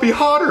promise I'll be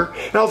hotter.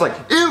 And I was like,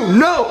 ew,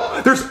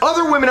 no! There's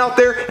other women out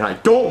there and I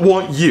don't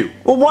want you.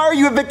 Well, why are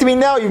you evicting me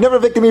now? You've never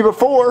evicted me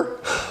before.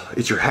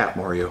 It's your hat,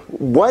 Mario.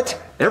 What?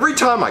 Every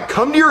time I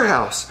come to your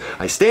house,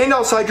 I stand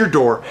outside your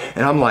door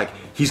and I'm like,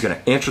 he's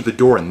gonna answer the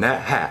door in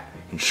that hat.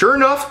 And sure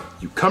enough,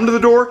 you come to the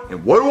door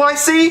and what do I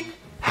see?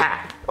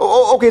 Hat.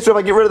 Oh, okay, so if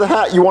I get rid of the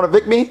hat, you want to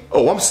evict me?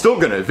 Oh, I'm still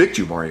gonna evict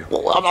you, Mario.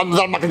 Well, I'm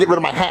not gonna get rid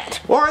of my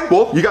hat. Alright,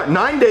 well, you got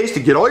 9 days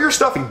to get all your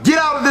stuff and get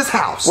out of this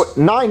house. What,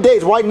 9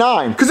 days? Why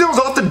 9? Because it was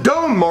off the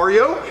dome,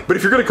 Mario. But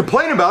if you're gonna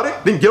complain about it,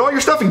 then get all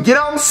your stuff and get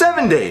out in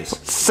 7 days.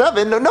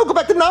 7? No, go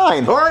back to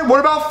 9. Alright,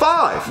 what about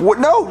 5? What?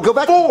 No, go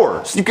back.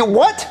 4. You get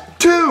what?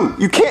 2.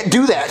 You can't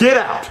do that. Get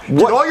out. What?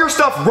 Get all your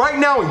stuff right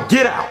now and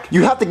get out.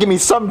 You have to give me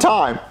some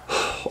time.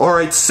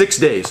 Alright, 6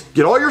 days.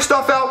 Get all your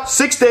stuff out,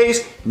 6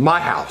 days,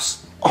 my house.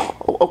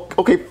 Oh,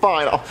 okay,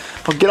 fine. I'll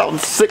get out in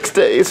 6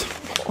 days.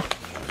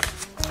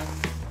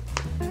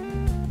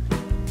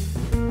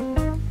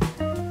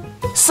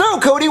 So,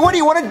 Cody, what do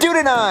you want to do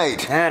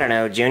tonight? I don't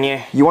know,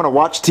 Junior. You want to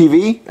watch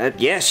TV?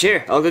 Yeah,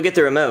 sure. I'll go get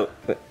the remote.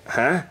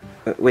 Huh?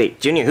 Wait,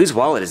 Junior, whose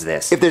wallet is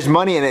this? If there's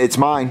money in it, it's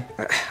mine.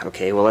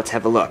 Okay, well, let's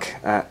have a look.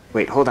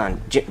 Wait, hold on.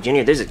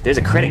 Junior, there's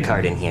a credit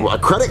card in here. Well, a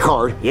credit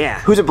card? Yeah.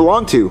 Who's it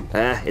belong to?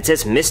 It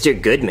says Mr.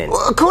 Goodman.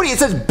 Cody, it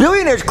says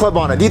Billionaires Club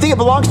on it. Do you think it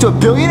belongs to a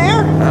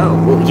billionaire?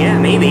 Oh, well, yeah,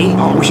 maybe.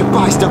 Oh, we should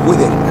buy stuff with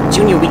it.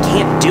 Junior, we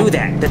can't do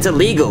that. That's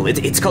illegal.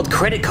 It's called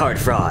credit card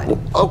fraud.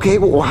 Okay,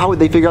 well, how would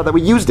they figure out that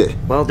we used it?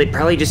 Well, they'd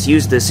probably just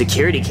use the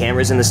security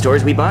cameras in the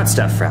stores we bought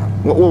stuff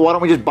from. Well, why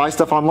don't we just buy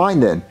stuff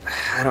online then?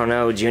 I don't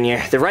know,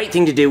 Junior. The right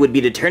thing to do would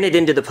be to turn it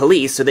into the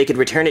police so they could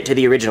return it to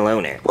the original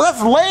owner. Well,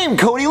 that's lame,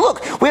 Cody.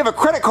 Look, we have a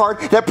credit card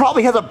that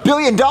probably has $1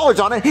 billion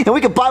on it, and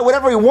we could buy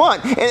whatever we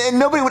want, and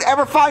nobody would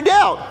ever find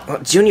out.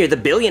 Well, Junior, the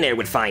billionaire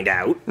would find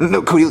out.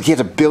 No, Cody, look, he has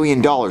 $1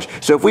 billion.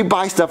 So if we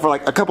buy stuff for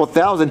like a couple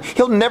thousand,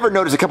 he'll never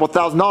notice a couple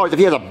 $1,000s if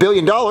he has $1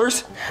 billion.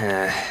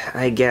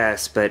 I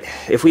guess, but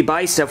if we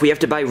buy stuff, we have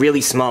to buy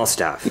really small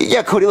stuff.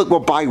 Yeah, Cody, look,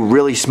 we'll buy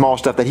really small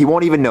stuff that he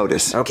won't even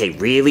notice. Okay,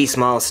 really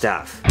small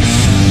stuff.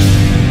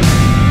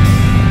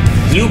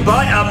 You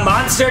bought a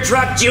monster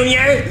truck,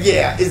 Junior?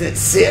 Yeah, isn't it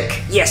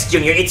sick? Yes,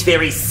 Junior, it's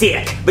very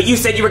sick. But you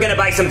said you were gonna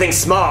buy something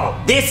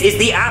small. This is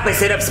the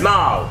opposite of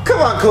small. Come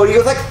on, Cody, it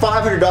was like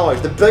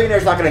 $500. The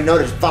billionaire's not gonna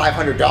notice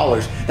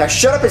 $500. Now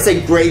shut up and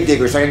say grave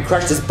digger so I can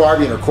crush this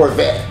Barbie in her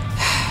Corvette.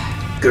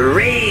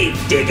 Grave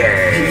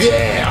digger.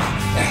 Yeah.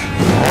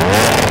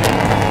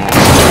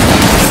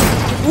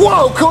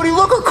 Whoa, Cody,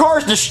 look, our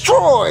car's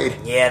destroyed.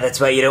 Yeah,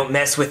 that's why you don't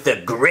mess with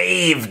the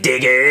grave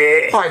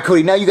digger. All right,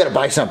 Cody, now you gotta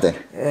buy something.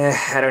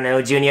 I don't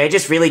know, Junior. I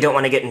just really don't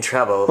want to get in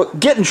trouble. What,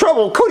 get in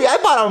trouble? Cody, I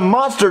bought a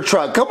monster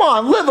truck. Come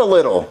on, live a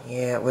little.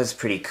 Yeah, it was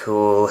pretty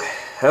cool.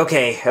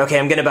 Okay,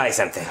 I'm gonna buy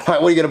something. All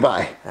right, what are you gonna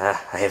buy?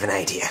 I have an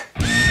idea.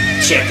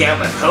 Check out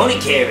my pony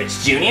carriage,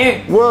 Junior.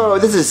 Whoa,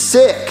 this is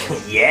sick.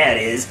 Yeah,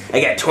 it is. I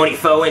got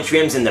 24-inch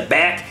rims in the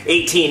back,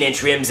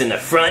 18-inch rims in the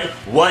front,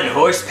 1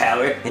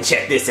 horsepower, and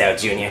check this out,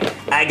 Junior.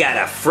 I got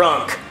a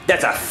frunk.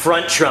 That's a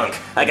front trunk.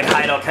 I can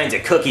hide all kinds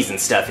of cookies and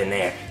stuff in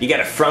there. You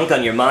got a frunk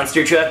on your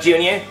monster truck,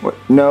 Junior? What?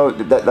 No,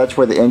 that's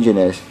where the engine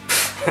is.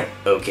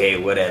 Okay,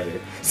 whatever.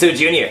 So,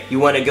 Junior, you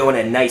want to go on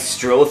a nice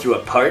stroll through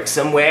a park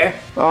somewhere?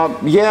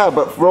 Yeah,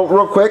 but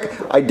real quick,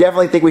 I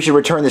definitely think we should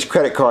return this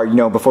credit card,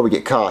 before we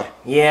get caught.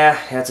 Yeah,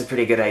 that's a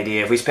pretty good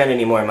idea. If we spend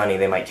any more money,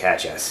 they might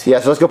catch us. Yeah,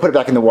 so let's go put it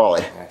back in the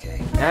wallet.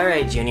 Okay.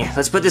 Alright, Junior,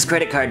 let's put this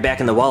credit card back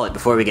in the wallet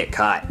before we get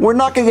caught. We're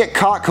not gonna get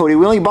caught, Cody.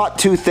 We only bought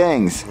 2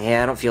 things.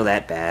 Yeah, I don't feel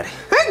that bad.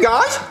 Hey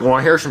guys, want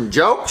to hear some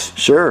jokes?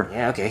 Sure.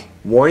 Yeah, okay.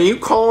 What do you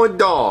call a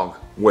dog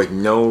with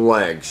no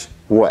legs?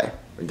 What?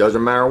 It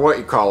doesn't matter what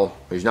you call him,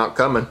 he's not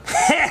coming.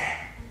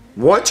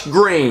 What's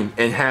green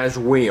and has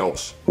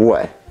wheels?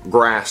 What?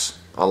 Grass.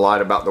 I lied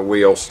about the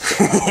wheels.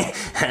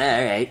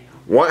 Alright.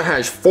 One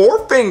has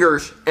 4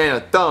 fingers and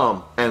a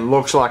thumb and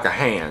looks like a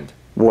hand.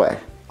 What?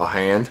 A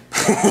hand?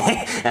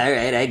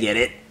 Alright, I get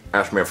it.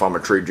 Ask me if I'm a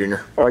tree,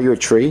 Junior. Are you a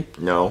tree?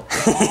 No.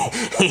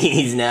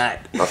 He's not.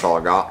 That's all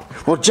I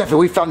got. Well, Jeffy,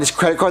 we found this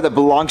credit card that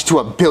belongs to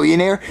a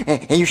billionaire,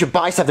 and you should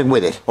buy something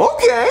with it.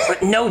 Okay.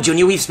 But no,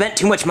 Junior, we've spent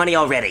too much money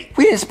already.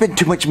 We didn't spend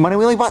too much money.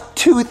 We only bought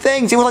 2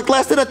 things. It was like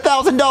less than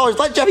 $1,000.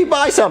 Let Jeffy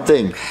buy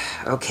something.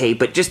 Okay,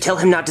 but just tell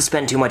him not to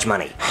spend too much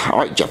money. All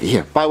right, Jeffy,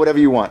 here. Buy whatever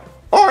you want.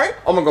 All right,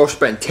 I'm gonna go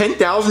spend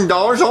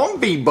 $10,000 on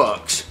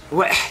V-Bucks.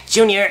 What?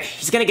 Junior,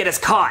 he's gonna get us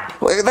caught.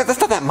 Well,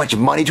 that's not that much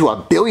money to a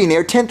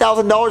billionaire.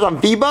 $10,000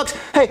 on V-Bucks?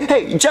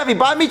 Hey, Jeffy,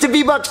 buy me some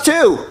V-Bucks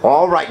too.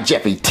 All right,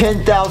 Jeffy,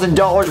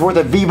 $10,000 worth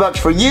of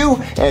V-Bucks for you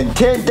and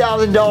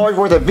 $10,000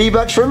 worth of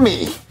V-Bucks for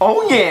me.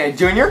 Oh yeah,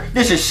 Junior,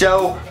 this is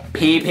so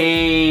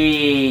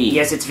pee-pee.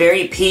 Yes, it's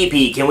very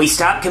pee-pee. Can we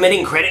stop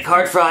committing credit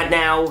card fraud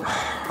now?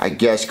 I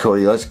guess,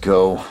 Cody, let's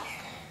go.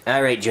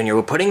 Alright, Junior,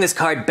 we're putting this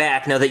card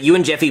back now that you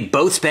and Jeffy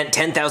both spent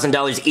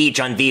 $10,000 each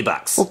on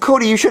V-Bucks. Well,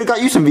 Cody, you should have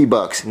got you some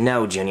V-Bucks.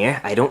 No,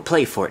 Junior, I don't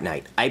play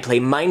Fortnite. I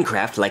play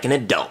Minecraft like an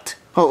adult.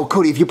 Oh,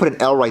 Cody, if you put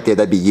an L right there,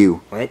 that'd be you.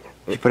 What?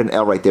 If you put an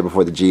L right there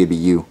before the G, it'd be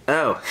you.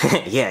 Oh,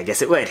 yeah, I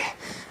guess it would.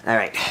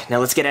 Alright, now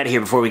let's get out of here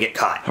before we get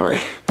caught. All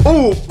right.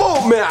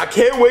 Oh, man, I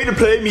can't wait to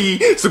play me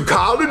some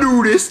Call of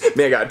Duty.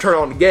 Man, I gotta turn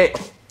on the game.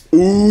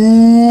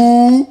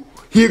 Ooh,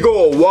 here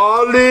go a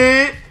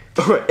wallet.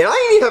 And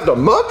I ain't even have to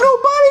mug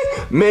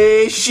nobody?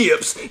 Man,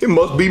 ships, it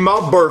must be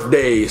my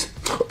birthdays.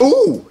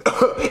 Ooh,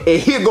 and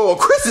here go a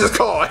Christmas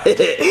card.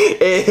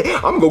 And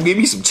I'm gonna give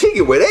me some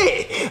chicken with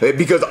that.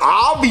 Because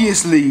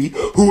obviously,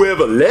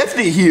 whoever left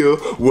it here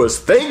was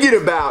thinking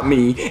about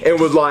me and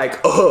was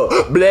like,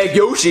 Black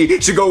Yoshi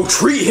should go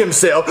treat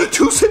himself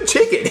to some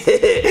chicken.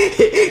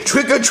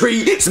 Trick or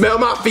treat, smell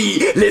my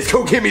feet, let's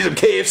go get me some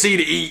KFC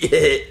to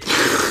eat.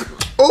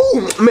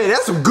 Oh, man,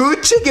 that's some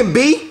good chicken,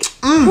 B.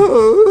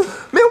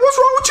 Man, what's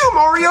wrong with you,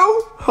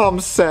 Mario?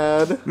 I'm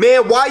sad.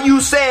 Man, why you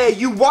sad?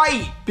 You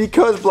white.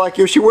 Because, Black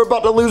Yoshi, we're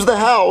about to lose the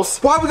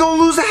house. Why we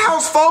gonna lose the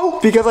house,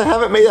 folks? Because I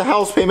haven't made a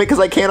house payment because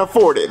I can't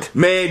afford it.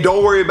 Man,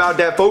 don't worry about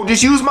that, folks.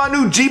 Just use my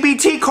new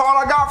GBT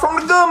card I got from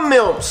the gun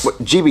mills. What,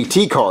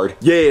 GBT card?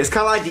 Yeah, it's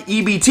kind of like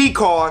the EBT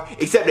card,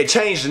 except they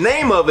changed the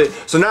name of it.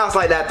 So now it's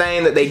like that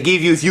thing that they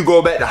give you if you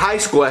go back to high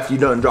school after you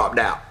done dropped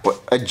out.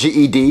 What, a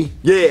GED?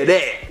 Yeah,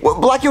 that.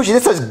 Well, Black Yoshi,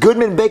 this says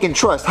Goodman Bacon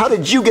Trust. How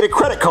did you get a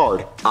credit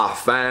card? I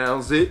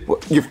found it.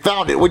 What, you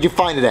found it? Where'd you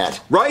find it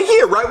at? Right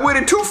here, right where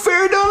the tooth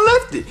fairy done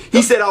left it.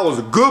 He said I was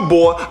a good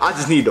boy, I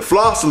just need to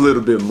floss a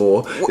little bit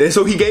more. And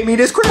so he gave me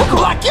this credit card.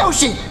 Black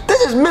Yoshi,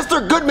 this is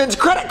Mr. Goodman's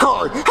credit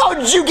card. How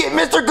did you get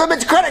Mr.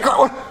 Goodman's credit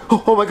card?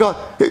 Oh my God.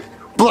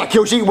 Black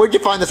Yoshi, where'd you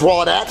find this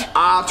wallet at?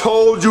 I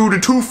told you the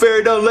tooth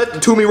fairy done left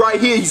it to me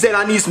right here. He said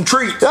I need some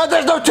treats.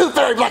 There's no tooth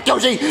fairy, Black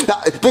Yoshi.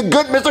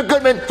 Mr.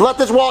 Goodman left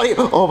this wallet here.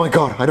 Oh my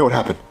God, I know what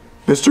happened.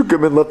 Mr.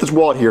 Goodman left his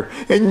wallet here,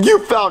 and you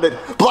found it.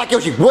 Black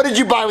Yoshi, what did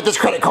you buy with this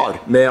credit card?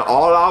 Man,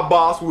 all I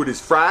bought with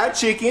is fried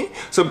chicken,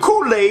 some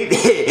Kool-Aid,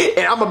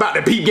 and I'm about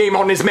to peep game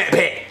on this map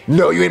pack.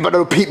 No, you ain't about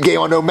no peep game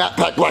on no map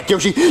pack, Black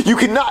Yoshi. You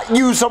cannot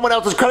use someone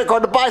else's credit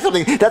card to buy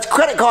something. That's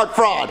credit card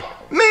fraud.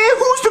 Man,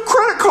 who's the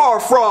credit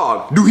card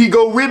fraud? Do he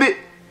go ribbit?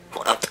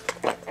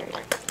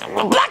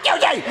 Black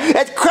Yoshi,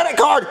 it's credit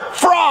card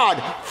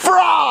fraud.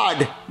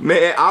 Fraud.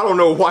 Man, I don't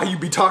know why you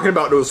be talking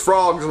about those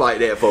frogs like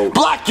that, folks.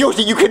 Black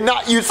Yoshi, you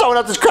cannot use someone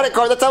else's credit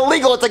card. That's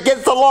illegal. It's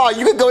against the law.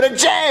 You can go to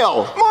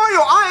jail. Mario,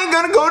 I ain't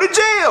gonna go to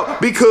jail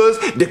because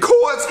the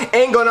courts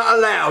ain't gonna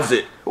allow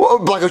it. Well,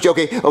 Black Yoshi,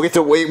 okay,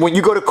 so when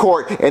you go to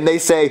court and they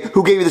say,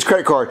 who gave you this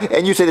credit card,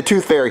 and you say the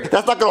tooth fairy,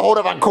 that's not gonna hold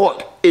up on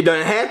court. It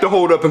doesn't have to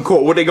hold up in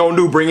court. What they gonna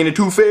do, bring in the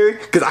tooth fairy?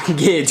 Because I can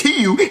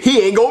guarantee you,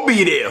 he ain't gonna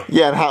be there.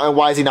 Yeah, and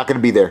why is he not gonna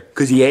be there?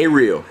 Because he ain't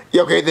real.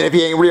 Yeah, okay, then if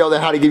he ain't real,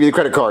 then how'd he give you the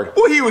credit card?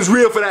 Well, he was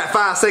real for that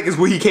 5 seconds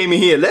where he came in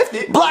here and left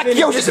it. Black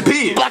Yoshi,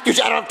 disappeared. Black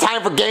Yoshi, I don't have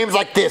time for games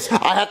like this.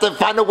 I have to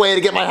find a way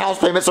to get my house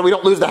payment so we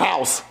don't lose the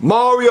house.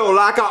 Mario,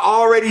 like I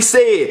already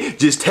said,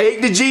 just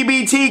take the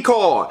GBT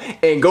card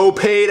and go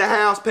pay the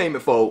house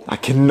payment, folks. I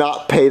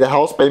cannot pay the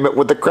house payment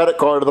with the credit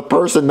card of the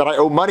person that I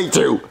owe money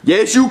to.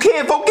 Yes, you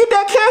can, folks. Get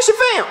that cash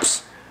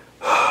advance.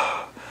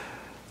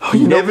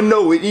 You never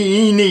know it,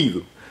 ain't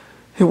neither.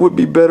 It would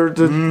be better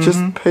to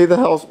just pay the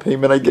house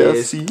payment, I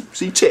guess. Yeah,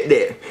 see, check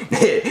that.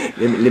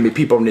 let me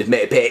peep on this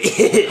map pack.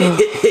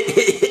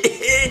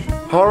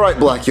 Alright,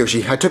 Black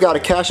Yoshi, I took out a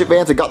cash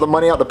advance and got the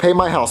money out to pay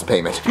my house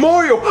payment.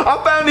 Mario,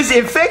 I found this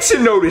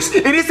infection notice,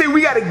 and it said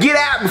we gotta get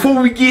out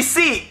before we get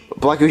sick.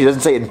 Black Yoshi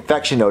doesn't say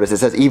infection notice, it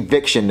says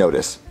eviction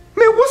notice.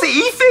 Man, what's an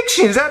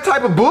eviction? Is that a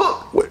type of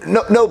book?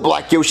 No,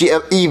 Black Yoshi.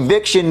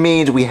 Eviction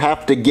means we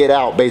have to get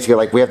out, basically,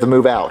 like we have to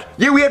move out.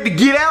 Yeah, we have to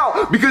get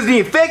out because of the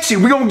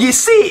infection. We're gonna get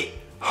sick.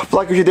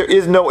 Black Yoshi, there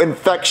is no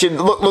infection.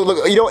 Look.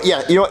 You know what?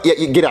 Yeah,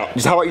 get out.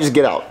 How about you just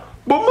get out?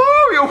 But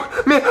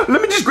Mario, man,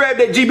 let me just grab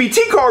that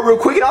GBT card real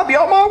quick and I'll be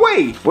on my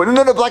way. Well,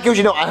 no, Black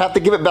Yoshi, no, I have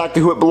to give it back to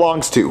who it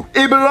belongs to.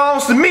 It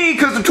belongs to me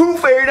because the tooth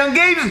fairy done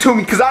gave it to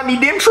me because I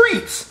need them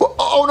treats.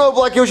 Oh no,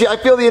 Black Yoshi, I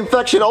feel the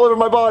infection all over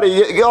my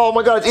body. Oh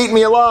my God, it's eating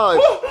me alive.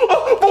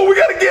 Boy, Oh, we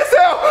gotta get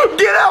out!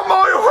 Get out,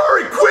 Mario!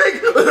 Hurry,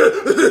 quick!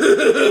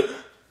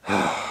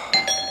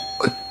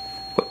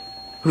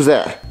 Who's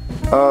that?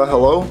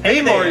 Hello?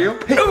 Hey,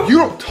 Mario. Hey, you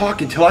don't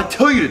talk until I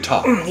tell you to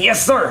talk.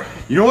 Yes, sir.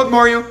 You know what,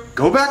 Mario?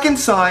 Go back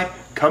inside,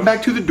 come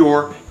back to the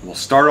door, and we'll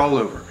start all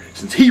over.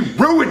 Since he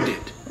ruined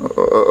it.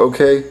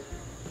 Okay.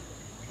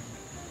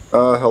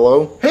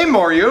 Hello? Hey,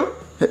 Mario.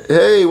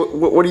 Hey,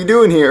 what are you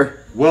doing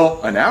here?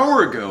 Well, an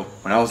hour ago,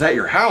 when I was at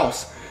your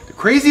house, the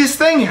craziest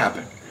thing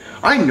happened.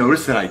 I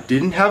noticed that I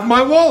didn't have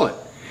my wallet.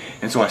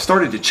 And so I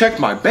started to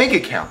check my bank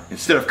account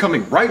instead of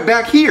coming right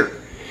back here.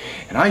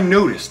 And I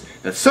noticed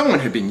that someone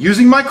had been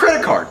using my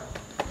credit card.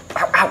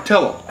 Ow,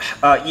 tell him.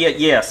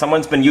 Yeah,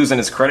 someone's been using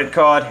his credit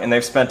card and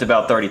they've spent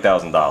about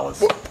 $30,000.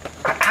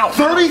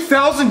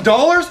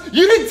 $30,000?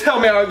 You didn't tell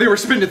me they were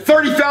spending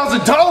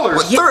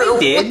 $30,000. Yes, they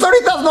did.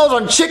 $30,000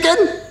 on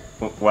chicken?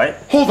 What?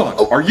 Hold on.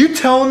 Are you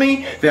telling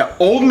me that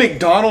old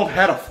McDonald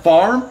had a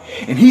farm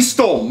and he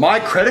stole my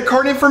credit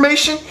card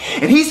information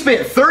and he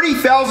spent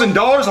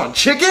 $30,000 on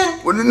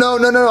chicken?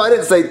 No, I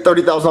didn't say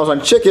 $30,000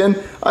 on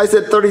chicken. I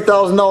said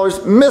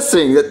 $30,000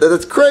 missing.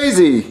 That's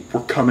crazy.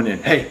 We're coming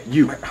in. Hey,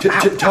 you.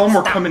 Tell him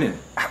we're coming in.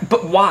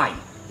 But why?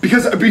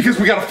 Because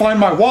we gotta find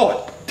my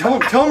wallet. Tell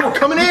him we're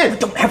coming in. We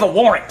don't have a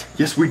warrant.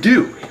 Yes, we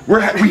do.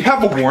 We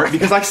have a warrant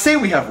because I say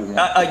we have a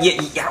warrant.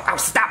 Yeah.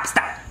 Stop.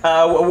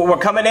 We're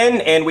coming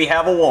in and we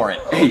have a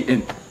warrant. Hey,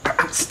 and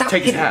Stop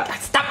take his hitting. hat.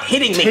 Stop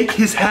hitting me. Take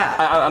his hat.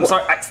 I'm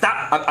sorry.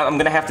 Stop. I'm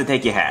gonna have to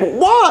take your hat.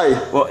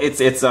 Why? Well,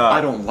 it's I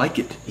don't like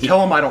it.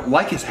 Tell him I don't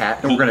like his hat,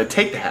 and we're gonna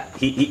take the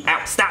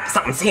hat. Stop.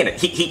 Something's hitting it.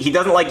 He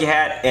doesn't like your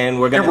hat, and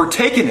we're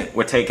taking it.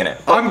 We're taking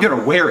it. I'm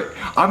gonna wear it.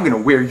 I'm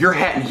gonna wear your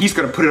hat, and he's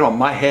gonna put it on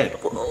my head.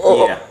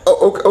 Yeah.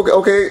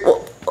 Okay.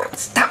 Well,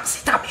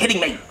 Stop hitting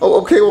me.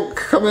 okay, well,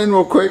 come in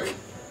real quick.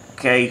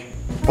 Okay.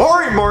 All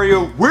right,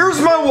 Mario. Where's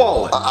my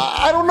wallet?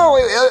 I don't know.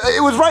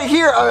 It was right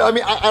here. I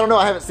don't know.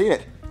 I haven't seen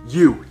it.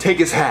 You take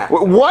his hat.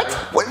 What?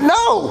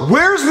 No.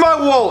 Where's my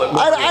wallet?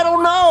 I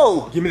don't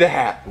know. Give me the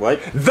hat. What?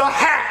 The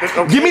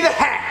hat. Give me the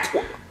hat.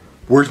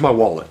 Where's my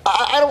wallet?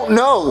 I don't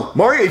know.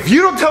 Mario, if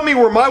you don't tell me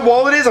where my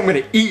wallet is, I'm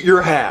gonna eat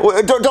your hat.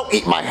 Well, don't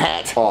eat my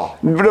hat. Oh.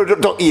 No,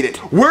 don't eat it.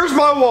 Where's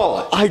my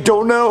wallet? I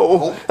don't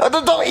know.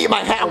 Don't eat my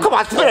hat. Come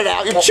on, spit it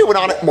out. You're chewing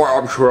on it. Well,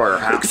 I'm sure your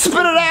hat.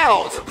 Spit it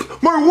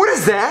out. Mario, what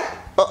is that?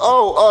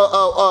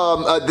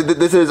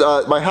 This is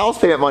my house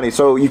payment money,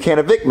 so you can't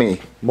evict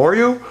me.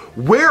 Mario,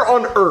 where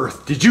on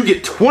earth did you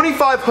get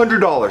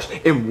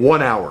 $2,500 in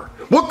 1 hour?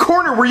 What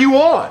corner were you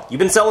on? You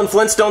been selling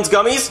Flintstones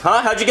gummies?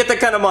 Huh? How'd you get that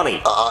kind of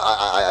money?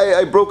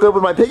 I broke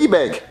open my piggy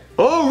bank.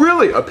 Oh,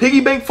 really? A piggy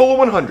bank full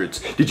of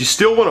 100s. Did you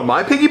steal one of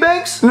my piggy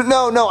banks?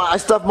 No, I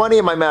stuffed money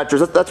in my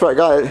mattress. That's where I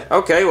got it.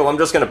 Okay, well, I'm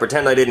just gonna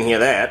pretend I didn't hear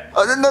that.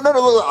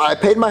 No. I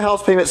paid my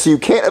house payment, so you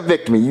can't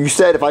evict me. You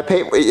said if I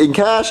pay in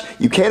cash,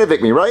 you can't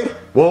evict me, right?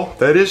 Well,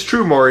 that is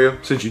true, Mario.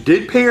 Since you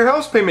did pay your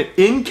house payment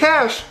in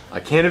cash, I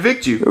can't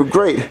evict you. Oh,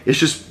 great. It's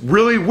just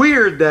really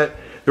weird that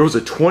there was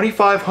a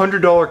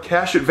 $2,500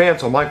 cash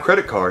advance on my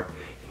credit card.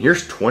 And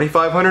here's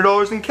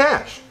 $2,500 in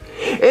cash.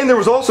 And there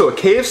was also a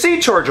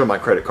KFC charge on my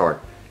credit card.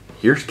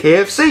 Here's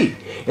KFC.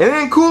 And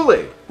then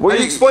Kool-Aid. How do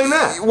you explain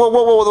that?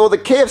 Well, the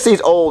KFC's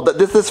old.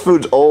 This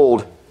food's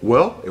old.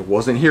 Well, it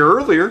wasn't here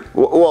earlier.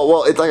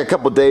 Well, it's like a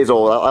couple days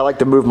old. I like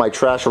to move my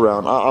trash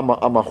around.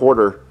 I'm a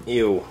hoarder.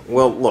 Ew.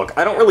 Well, look,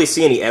 I don't really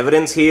see any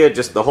evidence here,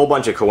 just a whole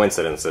bunch of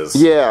coincidences.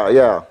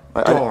 Yeah.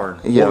 Darn.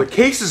 Yeah. Well, the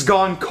case has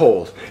gone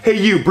cold.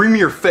 Hey, you, bring me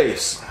your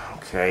face.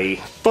 Okay.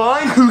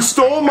 Find who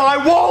stole my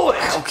wallet.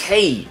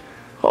 Okay.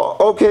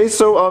 Okay,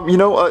 so,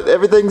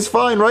 everything's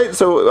fine, right?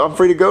 So I'm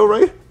free to go,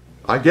 right?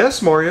 I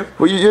guess, Mario.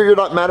 Well, you're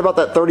not mad about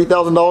that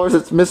 $30,000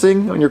 that's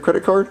missing on your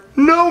credit card?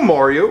 No,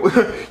 Mario.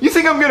 You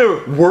think I'm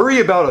gonna worry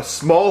about a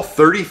small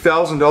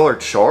 $30,000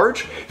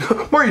 charge?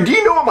 Mario, do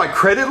you know what my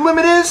credit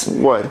limit is?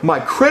 What? My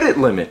credit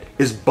limit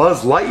is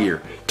Buzz Lightyear.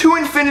 To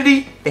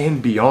infinity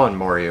and beyond,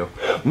 Mario.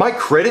 My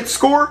credit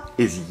score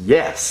is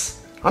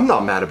yes. I'm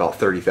not mad about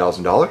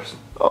 $30,000.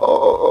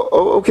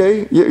 Oh,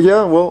 okay.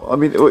 Yeah, well, I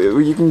mean,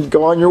 you can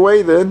go on your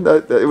way then.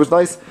 It was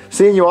nice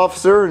seeing you,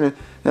 officer, and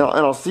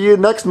I'll see you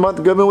next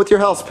month, Goodman, with your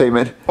house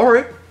payment. All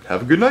right.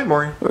 Have a good night,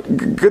 Mario.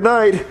 Good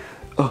night.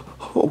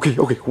 Okay.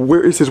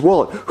 Where is his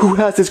wallet? Who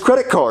has his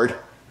credit card?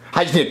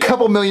 I just need a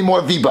couple million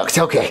more V-Bucks.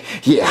 Okay,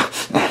 yeah.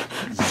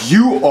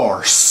 You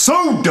are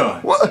so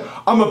done. What?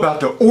 I'm about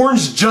to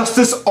orange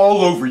justice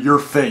all over your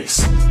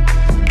face.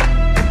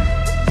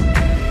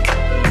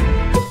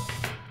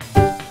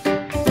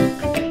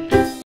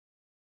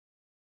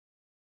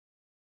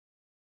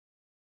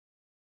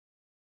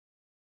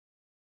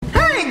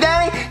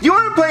 You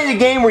want to play the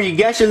game where you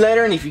guess a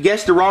letter, and if you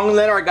guess the wrong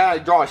letter, I gotta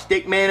draw a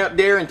stick man up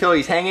there until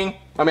he's hanging?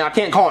 I mean, I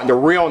can't call it the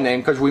real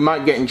name because we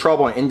might get in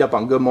trouble and end up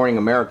on Good Morning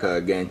America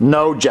again.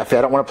 No, Jeffy,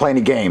 I don't want to play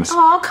any games.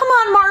 Oh, come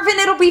on, Marvin,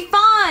 it'll be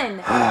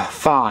fun.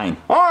 Fine.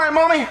 All right,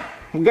 Mommy,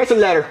 guess a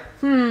letter.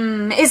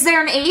 Is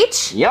there an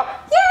H? Yep.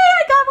 Yay,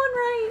 I got one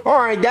right. All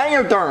right, Daddy,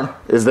 your turn.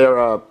 Is there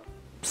a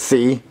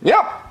C?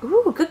 Yep.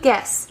 Ooh, good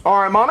guess.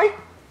 All right, Mommy.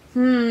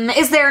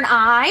 Is there an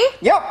I?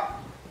 Yep.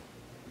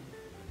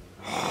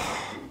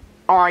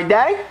 All right,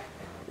 Daddy?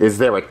 Is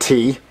there a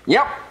T?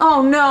 Yep.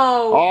 Oh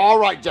no. All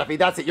right, Jeffy,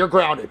 that's it. You're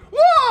grounded.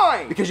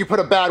 Why? Because you put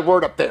a bad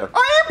word up there.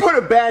 I didn't put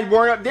a bad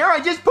word up there. I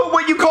just put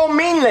what you call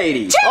mean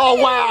lady. Oh,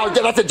 wow.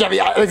 Yeah, that's it, Jeffy.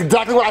 That's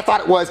exactly what I thought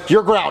it was.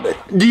 You're grounded.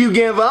 Do you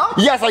give up?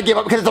 Yes, I give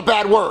up because it's a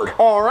bad word.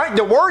 All right,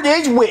 the word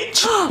is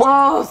witch.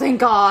 Oh, thank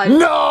God.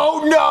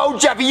 No,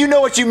 Jeffy, you know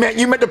what you meant.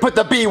 You meant to put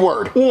the B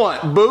word.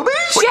 What,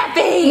 boobies?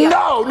 Jeffy!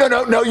 No.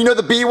 You know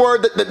the B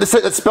word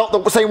that's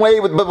spelled the same way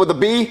with a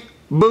B?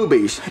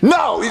 Boobies.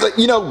 No,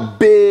 you know,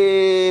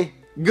 B.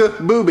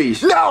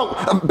 Boobies.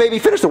 No! Baby,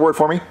 finish the word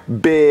for me.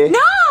 B.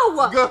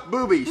 No!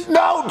 Boobies.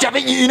 No, Jeffy,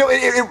 you know,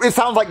 it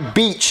sounds like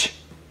beach.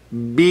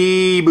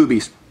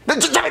 Boobies.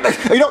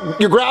 Jeffy, you know,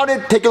 you're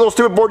grounded. Take your little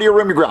stupid board to your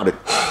room, you're grounded.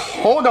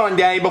 Hold on,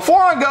 Daddy.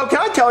 Before I go, can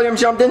I tell them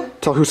something?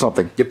 Tell who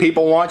something? The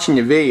people watching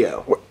the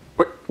video.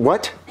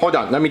 What? Hold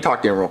on, let me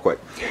talk to them real quick.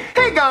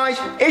 Hey guys,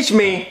 it's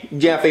me,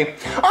 Jeffy.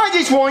 I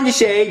just wanted to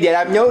say that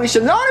I've noticed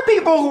a lot of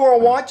people who are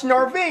watching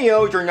our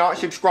videos are not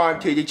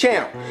subscribed to the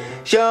channel.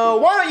 So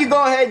why don't you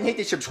go ahead and hit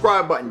the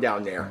subscribe button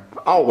down there.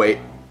 I'll wait.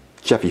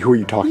 Jeffy, who are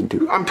you talking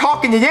to? I'm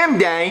talking to them,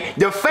 Daddy,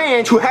 the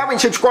fans who haven't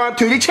subscribed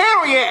to the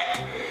channel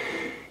yet.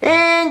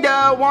 And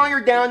while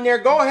you're down there,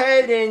 go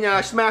ahead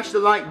and smash the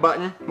like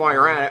button while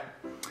you're at it.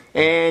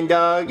 And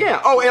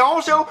yeah. Oh, and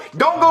also,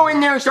 don't go in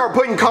there and start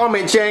putting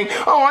comments saying,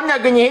 "Oh, I'm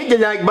not going to hit the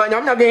like button.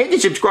 I'm not going to hit the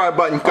subscribe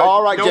button."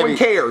 All right, no Jeffy. one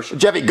cares.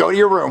 Jeffy, go to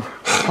your room.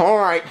 All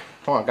right.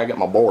 Hold on, I gotta get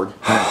my board.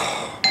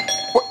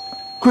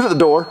 Who's at the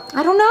door?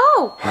 I don't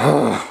know.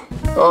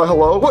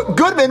 Hello? What?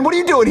 Goodman, what are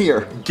you doing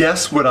here?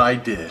 Guess what I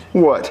did?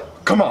 What?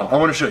 Come on, I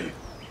want to show you.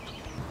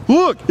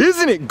 Look,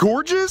 isn't it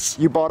gorgeous?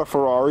 You bought a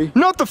Ferrari?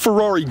 Not the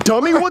Ferrari,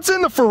 dummy. What's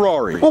in the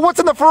Ferrari? Well, what's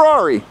in the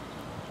Ferrari?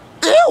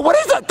 Ew, what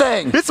is that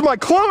thing? It's my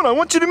clone. I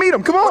want you to meet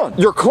him. Come on.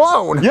 Your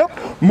clone?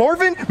 Yep.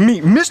 Marvin,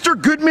 meet Mr.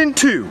 Goodman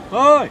 2.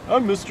 Hi,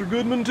 I'm Mr.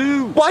 Goodman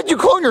too. Why'd you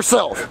clone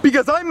yourself?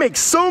 Because I make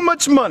so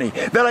much money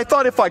that I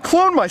thought if I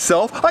clone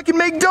myself, I can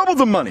make double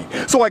the money.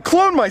 So I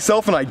cloned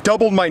myself and I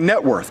doubled my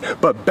net worth.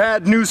 But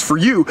bad news for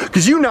you,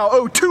 because you now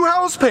owe 2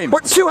 house payments.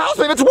 What, 2 house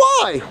payments?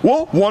 Why?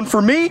 Well, one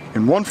for me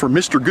and one for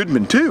Mr.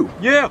 Goodman 2.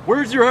 Yeah,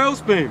 where's your house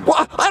payment?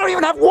 Well, I don't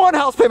even have 1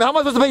 house payment. How am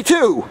I supposed to pay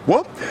 2?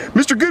 Well,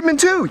 Mr. Goodman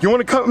 2, you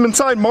want to come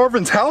inside Marvin's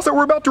house that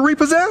we're about to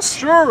repossess?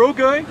 Sure,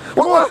 okay.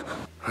 What?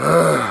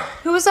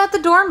 Who is at the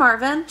door,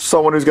 Marvin?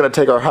 Someone who's gonna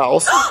take our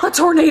house. A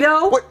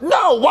tornado? What?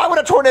 No, why would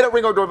a tornado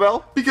ring our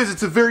doorbell? Because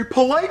it's a very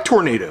polite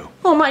tornado.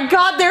 Oh my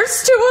God,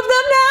 there's 2 of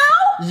them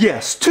now?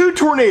 Yes, 2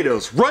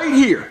 tornadoes right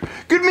here.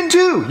 Goodman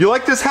 2, you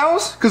like this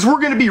house? Because we're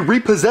going to be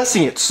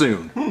repossessing it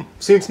soon.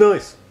 Seems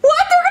nice. What?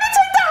 They're gonna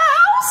take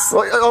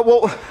the house?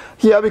 Well,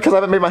 yeah, because I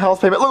haven't made my house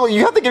payment. Look,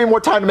 you have to give me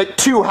more time to make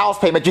 2 house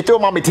payments. You threw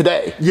them on me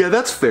today. Yeah,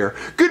 that's fair.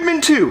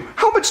 Goodman 2,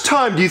 how much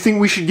time do you think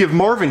we should give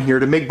Marvin here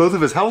to make both of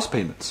his house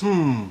payments?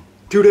 2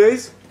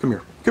 days? Come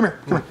here. He can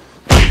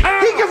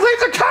leave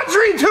the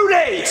country in 2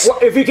 days! Well,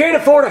 if he can't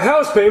afford a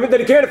house payment, then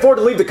he can't afford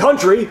to leave the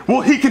country.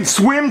 Well, he can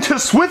swim to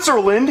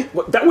Switzerland.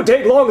 Well, that would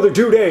take longer than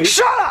 2 days.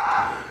 Shut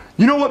up!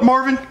 You know what,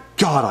 Marvin?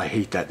 God, I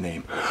hate that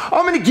name.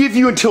 I'm gonna give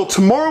you until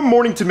tomorrow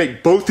morning to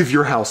make both of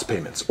your house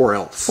payments, or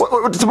else.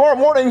 What, tomorrow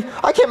morning?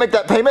 I can't make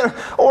that payment.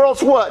 Or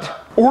else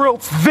what? Or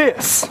else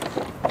this.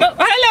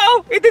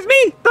 Hello, it is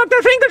me, Dr.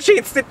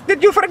 Fingersheets.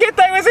 Did you forget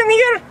I was in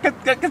here?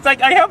 Because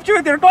I helped you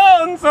with your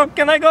clone, so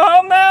can I go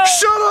home now?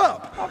 Shut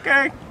up!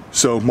 Okay.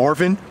 So,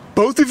 Marvin,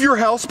 both of your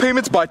house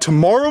payments by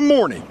tomorrow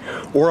morning,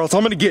 or else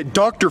I'm gonna get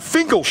Dr.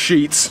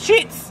 Finkersheets.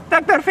 Sheets,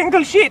 Dr.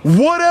 Finkersheets.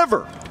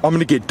 Whatever. I'm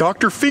gonna get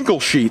Dr.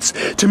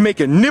 Finkersheets to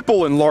make a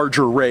nipple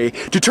enlarger ray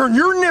to turn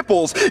your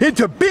nipples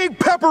into big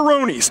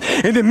pepperonis,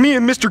 and then me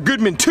and Mr.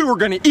 Goodman 2 are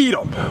gonna eat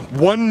them,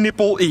 1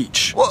 nipple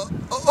each. Well,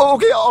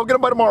 okay, I'll get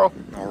them by tomorrow.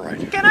 All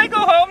right. Can I go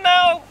home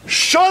now?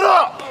 Shut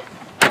up!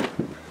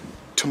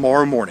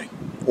 Tomorrow morning,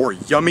 or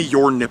yummy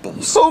your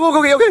nipples. Oh,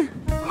 okay.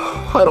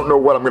 I don't know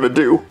what I'm gonna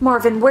do.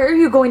 Marvin, where are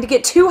you going to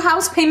get 2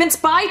 house payments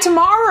by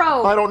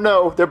tomorrow? I don't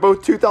know. They're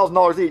both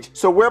 $2,000 each.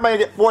 So where am I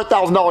gonna get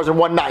 $4,000 in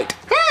one night?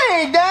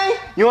 Hey, Daddy,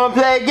 you want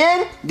to play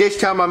again? This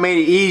time I made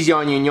it easy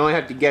on you and you only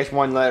have to guess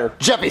 1 letter.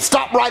 Jeffy,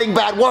 stop writing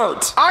bad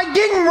words. I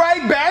didn't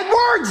write bad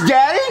words,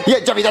 Daddy.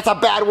 Yeah, Jeffy, that's a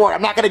bad word.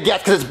 I'm not gonna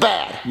guess because it's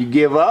bad. You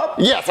give up?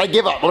 Yes, I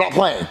give up. I'm not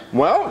playing.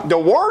 Well, the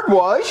word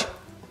was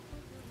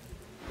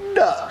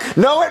duck.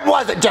 No, it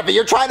wasn't, Jeffy.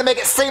 You're trying to make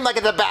it seem like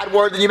it's a bad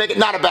word, then you make it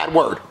not a bad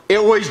word.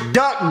 It was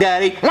duck,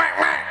 Daddy.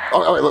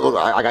 Oh, wait, look,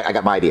 I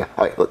got my idea.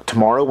 All right, look,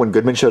 tomorrow when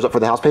Goodman shows up for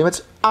the house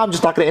payments, I'm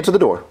just not gonna answer the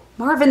door.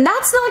 Marvin,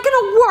 that's not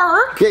gonna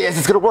work. Yeah, yes,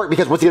 it's gonna work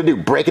because what's he gonna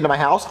do? Break into my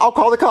house? I'll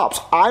call the cops.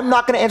 I'm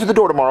not gonna answer the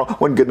door tomorrow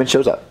when Goodman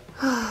shows up.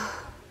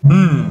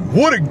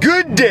 What a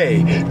good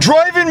day!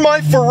 Driving my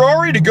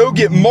Ferrari to go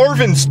get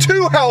Marvin's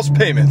 2 house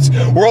payments,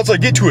 or else I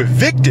get to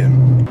evict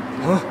him.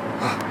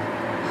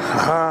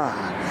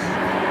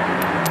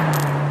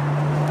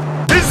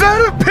 Is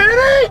that a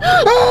penny?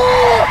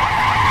 Ah!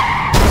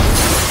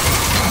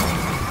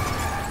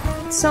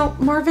 So,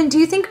 Marvin, do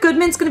you think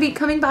Goodman's gonna be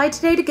coming by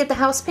today to get the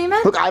house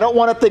payment? Look, I don't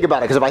want to think about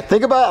it, because if I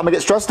think about it, I'm gonna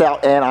get stressed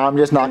out, and I'm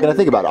just not gonna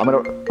think about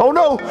it. Oh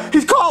no,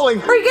 he's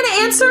calling! Are you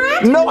gonna answer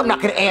it? No, I'm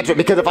not gonna answer it,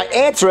 because if I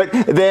answer it,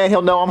 then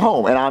he'll know I'm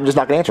home, and I'm just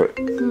not gonna answer it.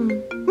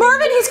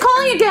 Marvin, he's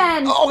calling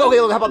again! Oh,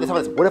 okay, look, how about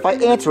this? What if I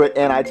answer it,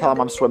 and I tell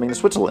him I'm swimming to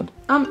Switzerland?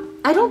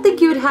 I don't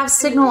think you would have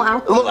signal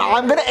out there. Look,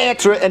 I'm gonna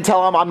answer it and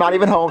tell him I'm not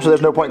even home, so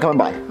there's no point coming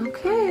by.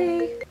 Okay.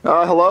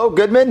 Hello,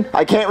 Goodman?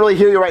 I can't really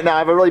hear you right now. I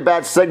have a really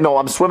bad signal.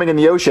 I'm swimming in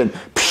the ocean.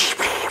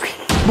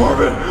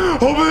 Marvin,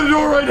 open the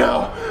door right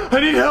now. I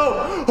need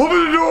help.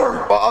 Open the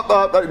door.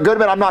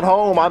 Goodman, I'm not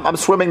home. I'm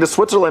swimming to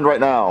Switzerland right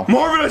now.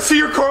 Marvin, I see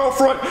your car out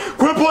front.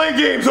 Quit playing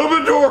games. Open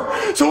the door.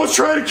 Someone's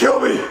trying to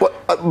kill me.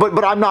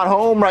 But I'm not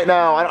home right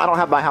now. I don't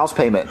have my house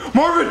payment.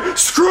 Marvin,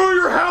 screw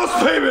your house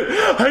payment.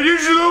 I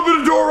need you to open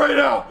the door right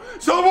now.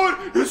 Someone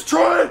is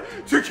trying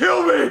to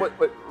kill me.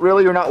 Wait,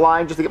 really? You're not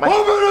lying just to get my...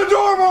 Open the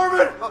door,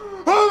 Marvin.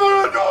 Open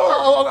the door.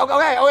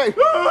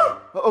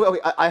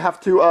 Okay. I have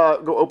to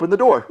go open the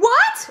door.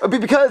 What?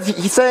 Because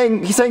he's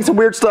saying some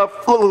weird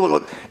stuff.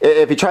 Look.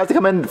 If he tries to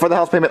come in for the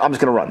house payment, I'm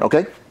just gonna run.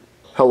 Okay?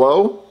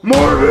 Hello?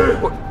 Marvin.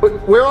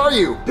 Where are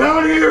you?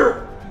 Down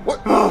here.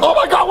 What? Oh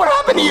my God! What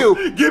happened to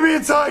you? Get me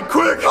inside,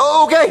 quick!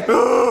 Oh, okay.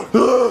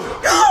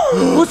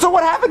 So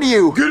what happened to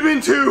you?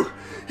 Goodman 2.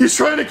 He's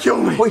trying to kill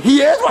me. Wait,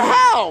 he is?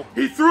 How?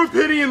 He threw a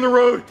penny in the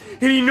road,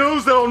 and he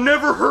knows that I'll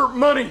never hurt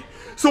money.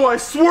 So I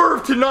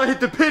swerved to not hit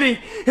the penny,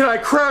 and I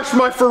crashed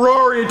my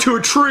Ferrari into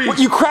a tree. What,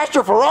 you crashed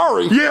your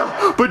Ferrari?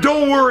 Yeah, but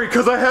don't worry,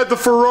 because I had the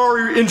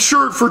Ferrari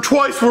insured for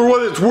twice for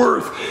what it's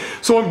worth.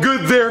 So I'm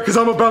good there, because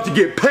I'm about to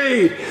get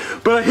paid.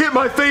 But I hit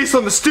my face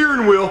on the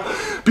steering wheel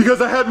because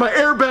I had my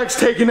airbags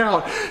taken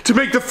out to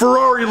make the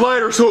Ferrari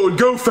lighter so it would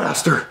go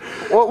faster.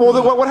 Well,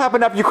 then what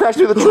happened after you crashed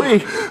into the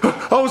tree?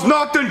 I was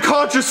knocked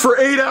unconscious for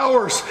 8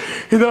 hours,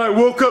 and then I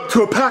woke up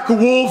to a pack of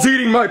wolves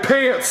eating my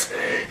pants.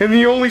 And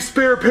the only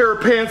spare pair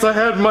of pants I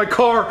had in my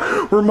car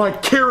were my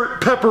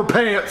carrot pepper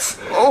pants.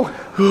 Oh,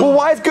 well,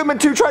 why is Goodman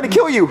 2 trying to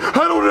kill you?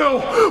 I don't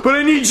know, but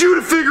I need you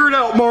to figure it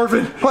out,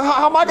 Marvin. Well,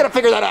 how am I going to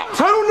figure that out?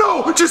 I don't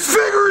know. Just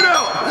figure it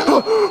out.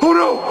 Oh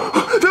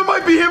no, that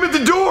might be him at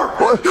the door.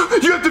 What?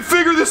 You have to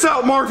figure this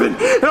out, Marvin,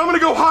 and I'm going to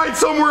go hide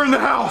somewhere in the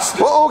house.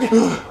 Oh,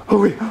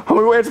 okay. I'm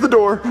going to answer the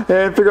door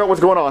and figure out what's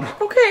going on.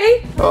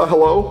 Okay.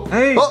 Hello?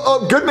 Hey.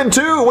 Goodman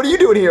 2, what are you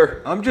doing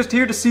here? I'm just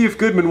here to see if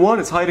Goodman 1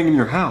 is hiding in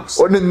your house.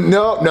 Oh,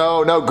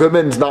 no,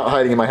 Goodman's not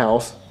hiding in my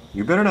house.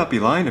 You better not be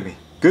lying to me.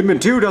 Goodman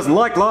 2 doesn't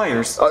like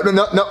liars.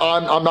 No,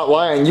 I'm not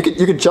lying. You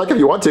can check if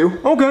you want to.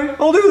 Okay,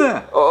 I'll do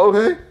that.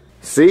 Okay.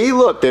 See,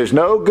 look, there's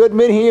no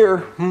Goodman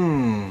here.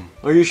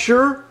 Are you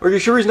sure? Are you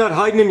sure he's not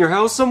hiding in your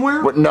house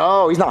somewhere?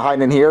 No, he's not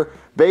hiding in here.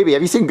 Baby,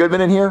 have you seen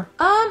Goodman in here?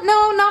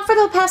 No, not for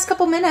the past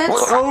couple minutes.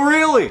 Oh,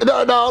 really?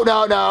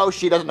 No.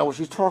 She doesn't know what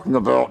she's talking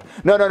about.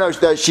 No.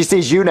 She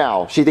sees you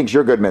now. She thinks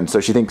you're Goodman, so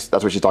she thinks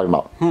that's what she's talking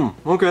about.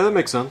 Okay, that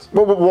makes sense.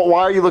 Well,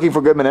 why are you looking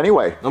for Goodman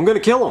anyway? I'm gonna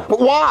kill him.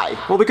 But why?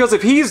 Well, because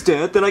if he's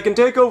dead, then I can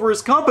take over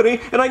his company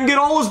and I can get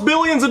all his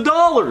billions of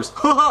dollars.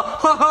 Ha ha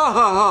ha ha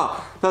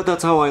ha.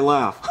 That's how I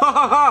laugh. Ha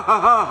ha ha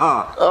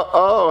ha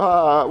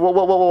ha.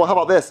 Well, how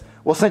about this?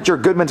 Well, since you're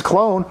Goodman's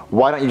clone,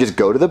 why don't you just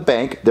go to the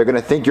bank? They're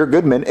gonna think you're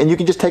Goodman, and you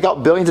can just take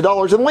out billions of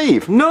dollars and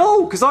leave.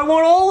 No, because I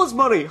want all his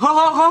money. Ha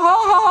ha ha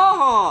ha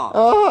ha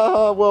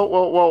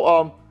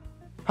ha.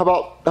 How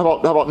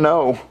about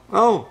no?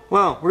 Oh,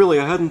 wow, really,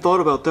 I hadn't thought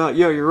about that.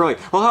 Yeah, you're right.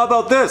 Well, how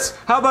about this?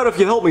 How about if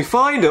you help me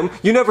find him,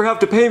 you never have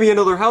to pay me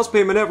another house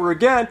payment ever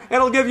again,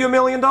 and I'll give you $1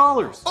 million.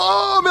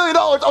 Oh, $1 million!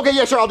 Okay,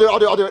 yeah, sure, I'll do it.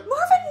 Marvin,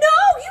 no!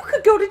 You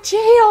could go to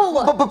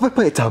jail!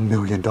 But it's $1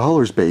 million,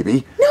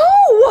 baby.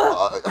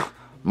 No!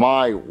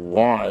 My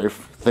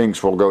wife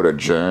thinks we'll go to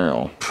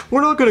jail. We're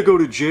not gonna go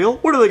to jail.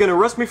 What, are they gonna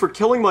arrest me for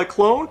killing my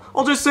clone?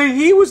 I'll just say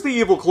he was the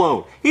evil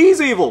clone.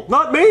 He's evil,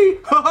 not me.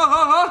 Ha ha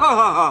ha ha ha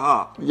ha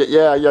ha.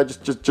 Yeah,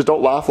 just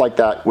don't laugh like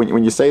that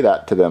when you say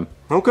that to them.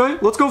 Okay,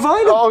 let's go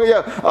find him. Oh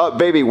yeah,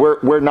 baby,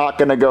 we're not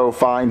gonna go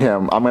find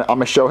him. I'm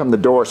gonna show him the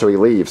door so he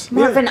leaves.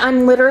 Marvin,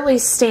 I'm literally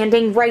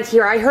standing right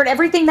here. I heard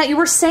everything that you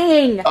were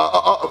saying.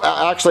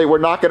 Actually, we're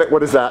not gonna.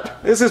 What is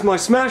that? This is my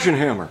smashing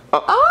hammer.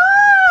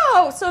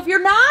 Oh, so if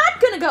you're not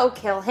gonna go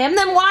kill him,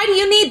 then why do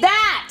you need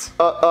that?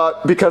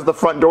 Because the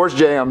front door's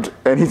jammed,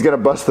 and he's gonna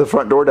bust the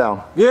front door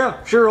down.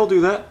 Yeah, sure, I'll do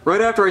that.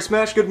 Right after I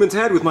smash Goodman's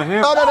head with my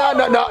hammer.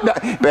 No,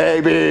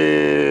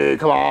 baby,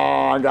 come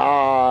on,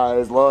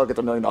 guys, look, it's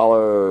 $1 million.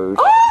 Oh,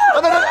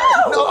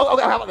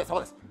 okay, how about this?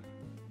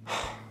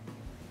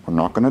 We're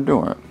not gonna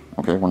do it.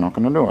 Okay, we're not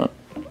gonna do it.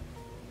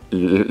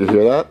 You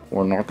hear that?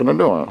 We're not gonna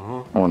do it.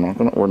 We're gonna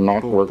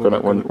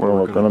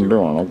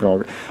do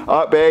it.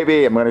 Okay.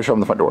 Baby, I'm gonna show him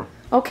the front door.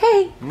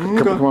 Okay.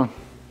 Come on.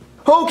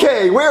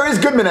 Okay, where is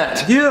Goodman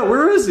at? Yeah,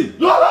 where is he?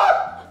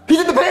 He's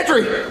in the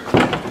pantry.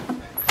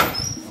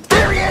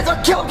 There he is!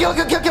 Kill him!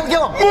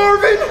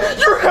 Marvin,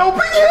 you're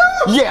helping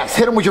him? Yes,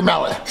 hit him with your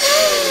mallet.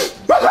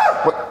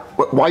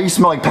 Why are you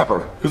smelling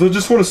pepper? Because I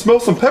just want to smell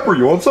some pepper.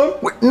 You want some?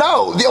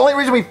 No, the only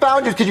reason we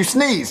found you is because you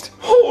sneezed.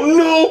 Oh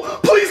no!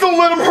 Please don't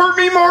let him hurt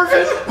me,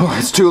 Marvin! Oh,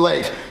 it's too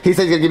late. He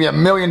said he's gonna give me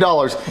 $1 million,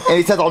 and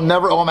he says I'll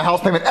never owe him a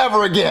house payment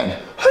ever again.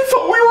 I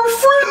thought we were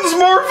friends,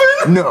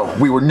 Marvin! No,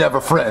 we were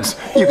never friends.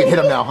 You can hit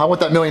him now. I want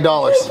that $1 million.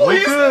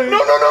 Please! Okay. No!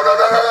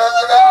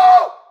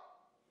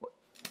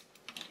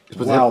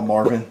 Wow,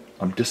 Marvin.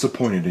 I'm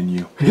disappointed in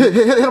you. Hit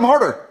him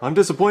harder. I'm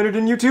disappointed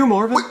in you too,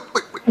 Marvin.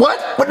 What?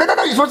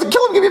 No, you're supposed to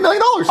kill him and give me $1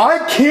 million.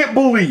 I can't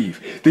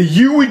believe that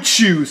you would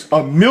choose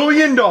 $1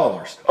 million,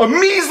 a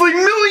measly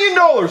 $1 million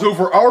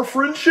over our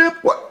friendship.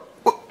 What?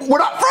 We're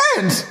not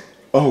friends.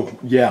 Oh,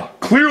 yeah,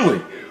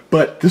 clearly.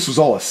 But this was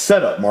all a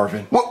setup,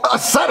 Marvin. What, a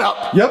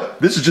setup? Yep,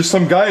 this is just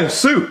some guy in a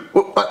suit.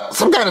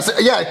 Some guy in a suit?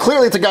 Yeah,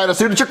 clearly it's a guy in a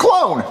suit. It's your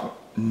clone.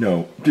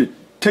 No,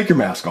 take your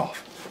mask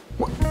off.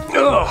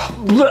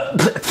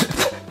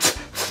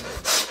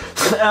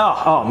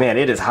 Oh man,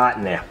 it is hot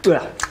in there.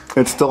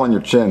 It's still on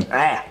your chin.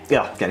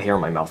 Got hair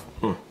in my mouth.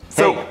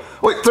 So, Hey.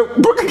 wait, so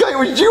Broklyn guy,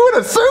 was you in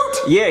a suit?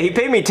 Yeah, he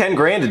paid me 10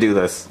 grand to do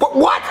this.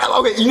 What?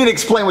 Okay, you need to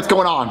explain what's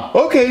going on.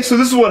 Okay, so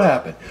this is what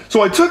happened.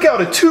 So I took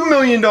out a $2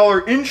 million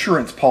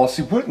insurance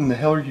policy. What in the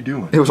hell are you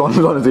doing? It was on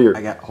his ear.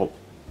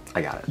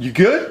 I got it. You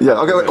good? Yeah,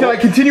 okay. Can I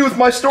continue with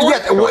my story?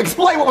 Yeah, well,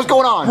 explain what was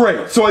going on.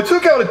 Great. So I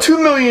took out a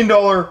 $2 million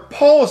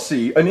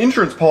policy, an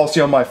insurance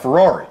policy on my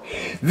Ferrari.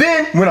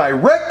 Then, when I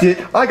wrecked it,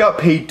 I got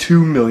paid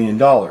 $2 million.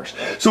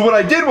 So what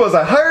I did was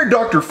I hired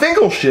Dr.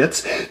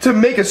 Finkelshitz to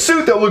make a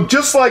suit that looked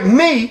just like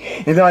me,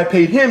 and then I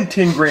paid him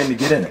 10 grand to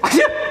get in it.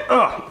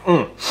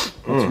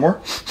 Want some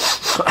more?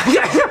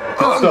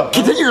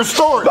 Continue your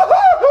story.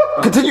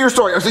 Continue your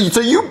story.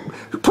 So you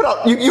put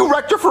out, you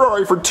wrecked your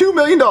Ferrari for $2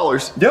 million.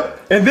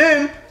 Yep. And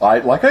then,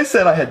 like I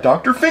said, I had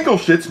Dr.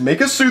 Finkelshitz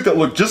make a suit that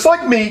looked just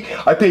like me.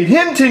 I paid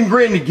him 10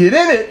 grand to get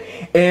in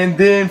it. And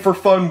then for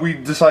fun, we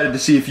decided to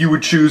see if you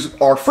would choose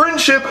our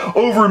friendship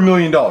over $1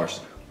 million,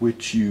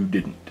 which you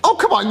didn't. Oh,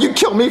 come on. You'd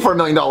kill me for $1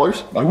 million.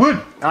 I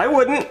would. I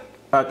wouldn't.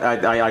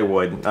 I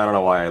would. I don't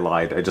know why I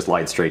lied. I just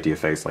lied straight to your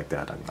face like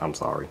that. I'm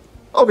sorry.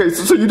 Okay,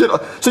 so you did.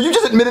 So you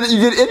just admitted that you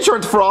did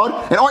insurance fraud,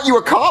 and aren't you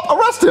a cop?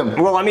 Arrest him.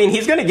 Well, I mean,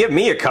 he's gonna give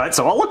me a cut,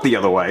 so I'll look the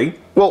other way.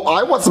 Well,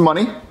 I want some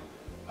money.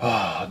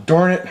 Ah,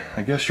 darn it.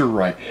 I guess you're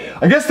right.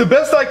 I guess the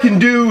best I can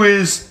do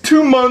is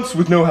 2 months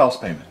with no house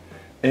payment.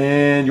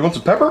 And you want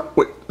some pepper?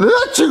 Wait,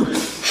 that's you.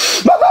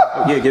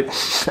 Yeah, get.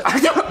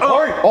 All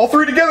right, all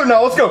three together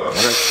now. Let's go.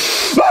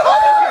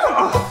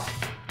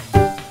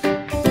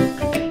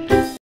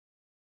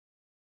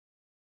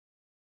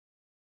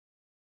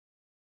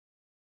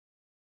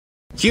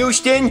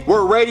 Houston,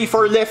 we're ready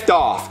for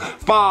liftoff.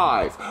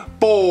 5,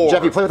 4.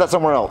 Jeffy, play with that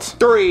somewhere else.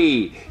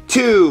 3,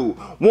 2,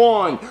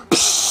 1.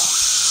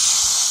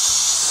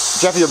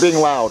 Jeffy, you're being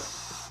loud.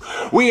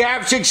 We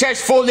have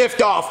successful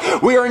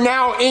liftoff. We are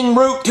now en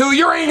route to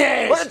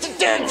Uranus.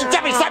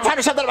 Jeffy, stop trying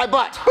to shove that in my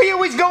butt. We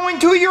was going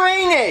to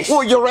Uranus.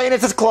 Well,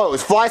 Uranus is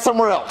closed. Fly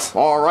somewhere else.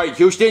 All right,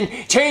 Houston,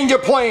 change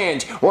of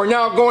plans. We're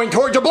now going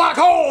towards a black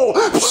hole.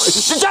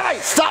 Jeffy,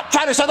 stop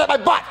trying to shove that in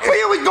my butt.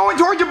 We was going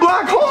towards a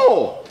black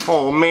hole.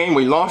 Oh man,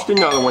 we lost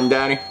another one,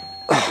 Daddy.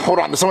 Hold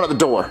on, there's someone at the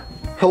door.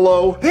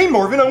 Hello? Hey,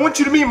 Marvin, I want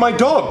you to meet my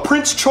dog,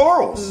 Prince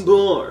Charles.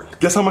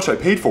 Guess how much I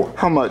paid for him?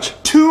 How much?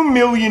 $2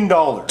 million.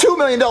 $2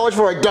 million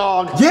for a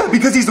dog? Yeah,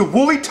 because he's a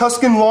woolly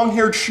Tuscan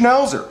long-haired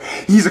schnauzer.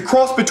 He's a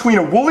cross between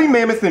a woolly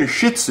mammoth and a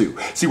shih tzu.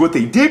 See, what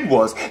they did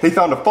was, they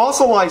found a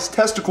fossilized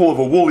testicle of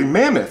a woolly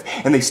mammoth,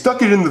 and they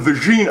stuck it in the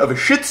vagina of a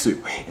shih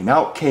tzu, and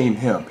out came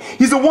him.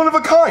 He's a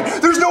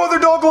one-of-a-kind. There's no other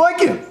dog like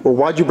him. Well,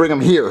 why'd you bring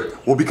him here?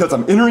 Well, because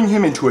I'm entering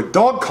him into a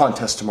dog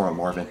contest tomorrow,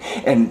 Marvin.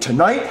 And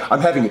tonight, I'm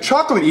having a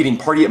chocolate eating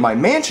party at my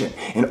mansion.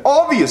 And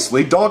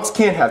obviously, dogs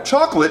can't have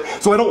chocolate,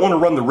 so I don't want to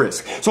run the risk.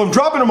 So I'm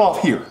dropping him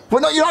off here.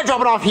 Well, no, you're not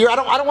dropping off here. I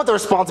don't want the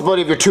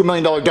responsibility of your $2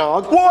 million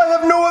dog. Well, I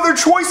have no other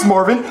choice,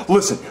 Marvin.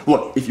 Listen,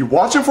 look, if you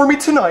watch him for me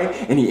tonight,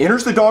 and he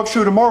enters the dog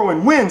show tomorrow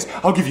and wins,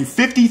 I'll give you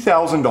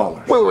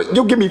 $50,000. Wait,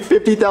 you'll give me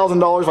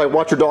 $50,000 if I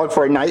watch your dog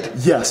for a night?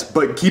 Yes,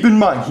 but keep in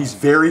mind, he's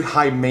very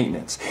high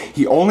maintenance.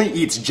 He only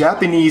eats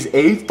Japanese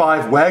A5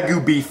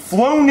 Wagyu beef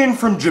flown in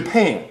from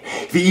Japan.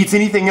 If he eats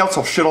anything else,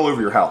 he'll shit all over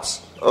your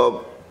house.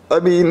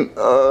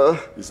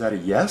 Is that a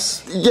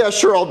yes? Yeah,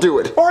 sure, I'll do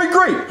it. All right,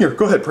 great. Here,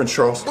 go ahead, Prince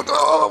Charles.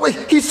 Oh, wait,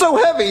 he's so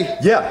heavy.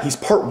 Yeah, he's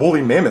part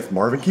woolly mammoth,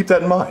 Marvin. Keep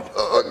that in mind.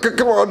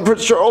 Come on,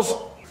 Prince Charles.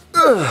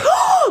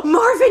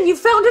 Marvin, you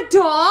found a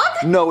dog?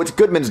 No, it's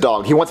Goodman's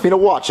dog. He wants me to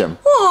watch him.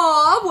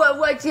 Aw,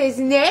 what's his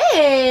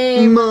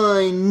name?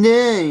 My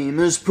name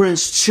is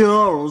Prince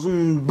Charles,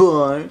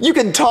 but... You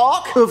can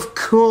talk? Of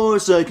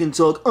course I can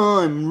talk.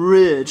 I'm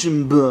rich,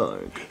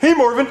 but... Hey,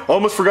 Marvin, I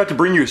almost forgot to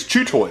bring you his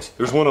chew toys.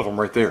 There's one of them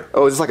right there.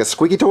 Oh, is this like a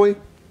squeaky toy?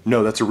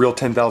 No, that's a real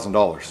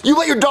 $10,000. You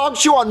let your dog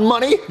chew on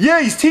money?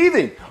 Yeah, he's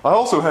teething. I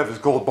also have his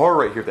gold bar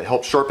right here that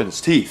helps sharpen his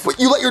teeth. But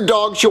you let your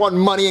dog chew on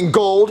money and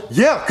gold?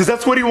 Yeah, because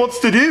that's what he wants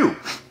to do.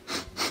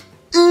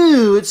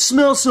 Ew, it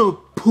smells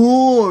so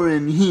poor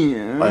in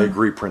here. I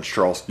agree, Prince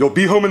Charles. You'll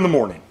be home in the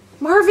morning.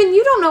 Marvin,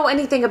 you don't know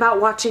anything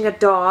about watching a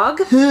dog.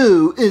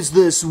 Who is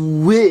this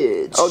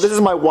witch? Oh, this is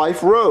my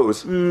wife,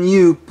 Rose.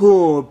 You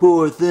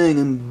poor thing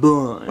and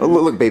boy. Oh,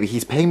 look, baby,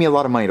 he's paying me a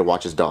lot of money to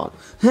watch his dog.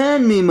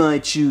 Hand me my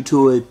chew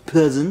toy,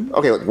 peasant.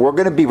 Okay, look, we're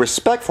gonna be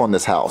respectful in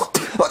this house.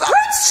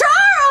 Prince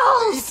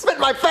Charles! He spit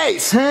in my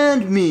face!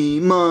 Hand me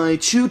my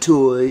chew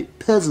toy,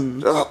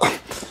 peasant.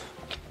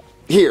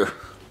 Here.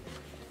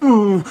 Hey,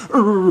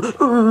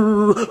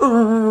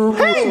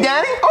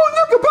 Daddy! Oh,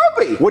 look, a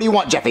puppy! What do you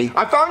want, Jeffy?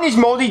 I found this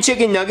moldy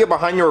chicken nugget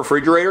behind the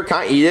refrigerator. Can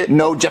I eat it?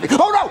 No, Jeffy.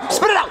 Oh, no!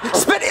 Spit it out!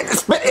 Spit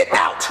it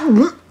out!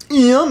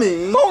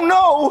 Yummy. Oh,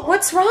 no!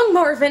 What's wrong,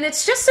 Marvin?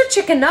 It's just a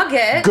chicken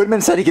nugget. Goodman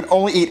said he can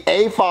only eat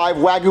A5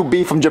 Wagyu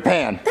beef from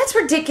Japan. That's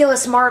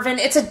ridiculous, Marvin.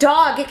 It's a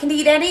dog. It can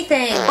eat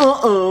anything.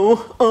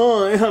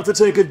 Uh-oh. I have to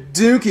take a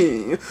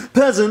dookie.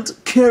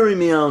 Peasant, carry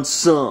me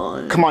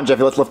outside. Come on,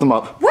 Jeffy, let's lift him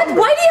up. What?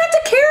 Why do you have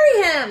to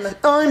carry him?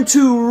 I'm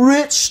too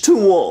rich to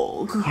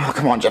walk. Oh,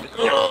 come on, Jeffy.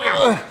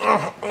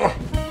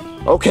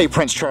 Okay,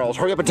 Prince Charles,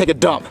 hurry up and take a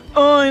dump.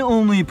 I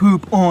only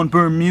poop on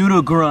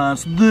Bermuda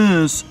grass.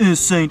 This is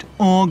St.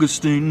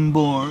 Augustine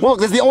bark. Well,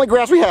 look, this is the only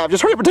grass we have.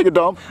 Just hurry up and take a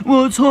dump.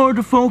 Well, it's hard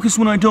to focus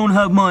when I don't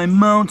have my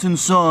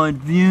mountainside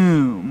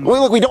view.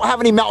 Well, look, we don't have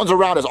any mountains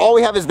around us. All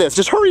we have is this.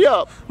 Just hurry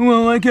up.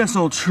 Well, I guess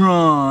I'll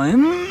try.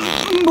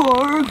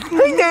 Bark.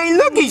 Hey, Daddy,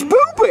 look, he's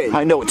pooping!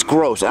 I know, it's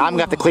gross. I'm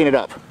gonna have to clean it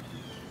up.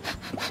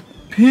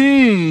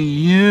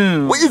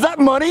 P.U. Wait, is that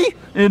money?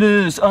 It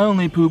is. I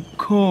only poop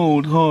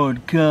cold,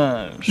 hard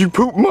cash. You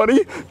poop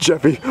money?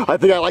 Jeffy, I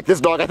think I like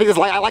this dog. I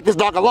like this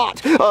dog a lot.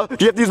 Do you have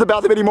to use the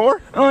bathroom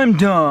anymore? I'm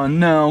done.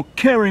 Now,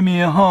 carry me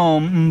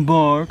home,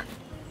 Bark.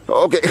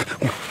 Okay.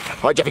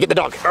 All right, Jeffy, get the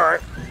dog. All right.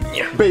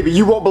 Baby,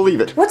 you won't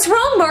believe it. What's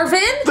wrong, Marvin?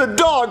 The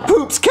dog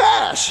poops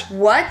cash.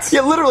 What?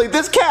 Yeah, literally,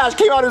 this cash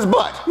came out of his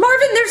butt.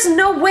 Marvin, there's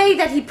no way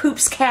that he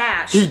poops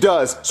cash. He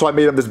does. So I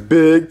made him this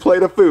big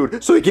plate of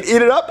food so he can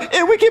eat it up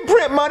and we can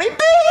print money. Marvin,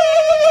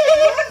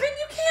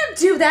 you can't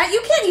do that.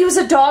 You can't use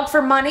a dog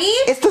for money.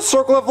 It's the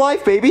circle of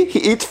life, baby. He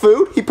eats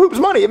food, he poops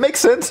money. It makes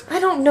sense. I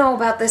don't know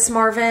about this,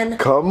 Marvin.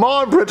 Come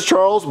on, Prince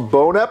Charles.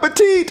 Bon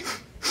appetit.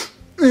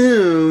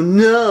 Ew,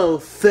 no,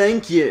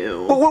 thank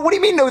you. What do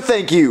you mean, no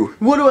thank you?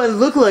 What do I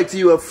look like to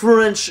you, a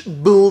French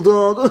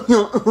bulldog?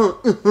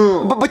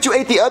 But you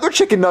ate the other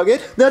chicken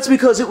nugget. That's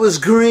because it was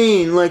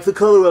green, like the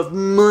color of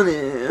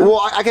money.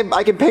 Well, I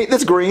can paint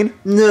this green.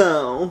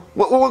 No.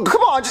 Well,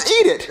 come on, just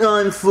eat it.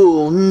 I'm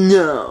full,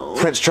 no.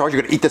 Prince Charles,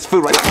 you're gonna eat this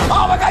food right now.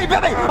 Oh my God, he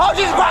bit me! Oh,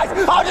 Jesus Christ!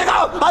 Oh, Jesus,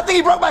 I think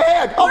he broke my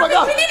hand! Oh my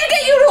God! We need to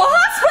get you to a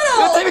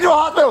hospital! Take me to a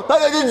hospital!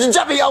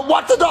 Jeffy,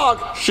 watch the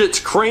dog! Shit's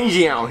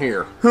crazy out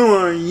here. Who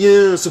are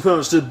you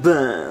supposed to be?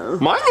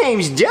 My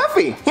name's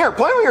Jeffy. Here,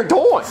 play with your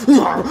toy.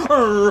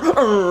 Ho!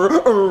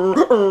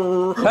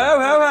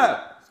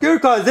 Scooter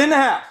Claus in the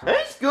house.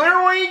 Hey, Scooter,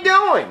 what are you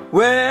doing?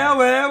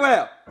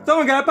 Well.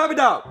 Someone got a puppy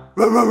dog.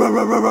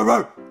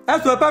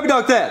 That's what a puppy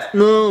dog says.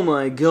 Oh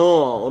my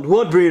God,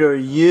 what breed are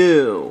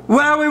you?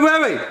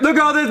 Wowie, look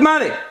at all this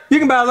money. You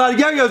can buy a lot of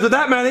yo-yos with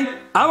that money.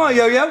 I want a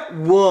yo-yo.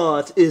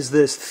 What is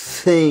this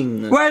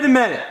thing? Wait a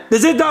minute.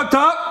 Does this dog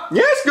talk?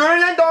 Yes, Scooter,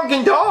 that dog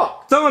can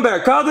talk. Someone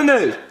better call the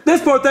news.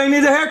 This poor thing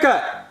needs a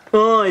haircut.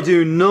 I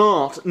do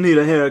not need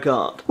a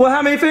haircut. Well,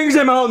 how many fingers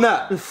am I holding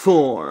up?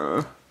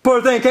 4.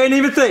 Poor thing can't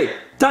even see.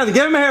 Time to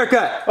give him a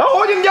haircut. Oh,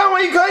 hold him down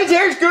when you cut his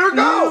hair, Scooter,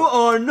 go! You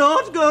are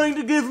not going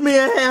to give me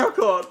a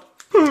haircut.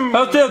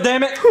 Oh, still,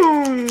 damn it.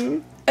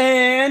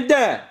 And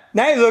done.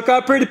 Now you look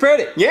all pretty.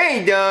 Yeah,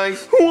 he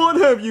does. What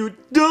have you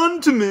done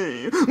to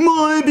me?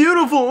 My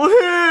beautiful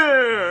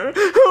hair!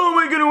 How am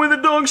I gonna win the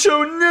dog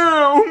show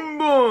now,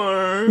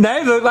 boy? Now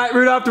you look like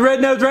Rudolph the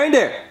Red-Nosed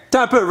Reindeer.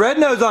 Time to put a red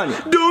nose on you.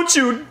 Don't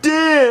you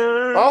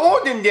dare! I'll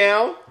hold him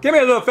down. Come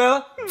here, little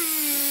fella.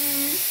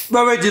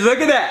 Well, would you look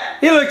at that?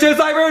 He looks just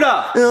like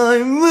Rudolph.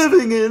 I'm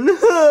living in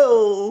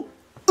hell.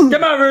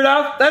 Come on,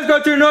 Rudolph. Let's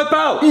go to the North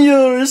Pole.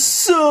 You're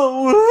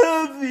so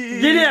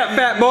heavy. Get out,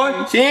 fat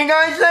boy. See you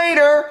guys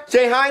later.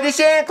 Say hi to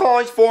Santa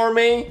Claus for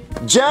me.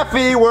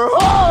 Jeffy, we're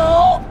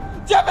home!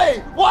 Jeffy,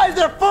 why is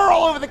there fur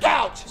all over the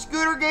couch?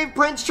 Scooter gave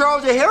Prince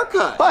Charles a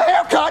haircut. A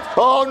haircut?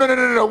 Oh,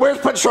 no. Where's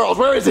Prince Charles?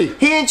 Where is he?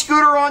 He and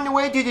Scooter are on the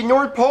way to the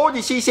North Pole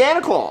to see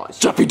Santa Claus.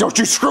 Jeffy, don't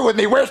you screw with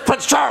me. Where's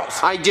Prince Charles?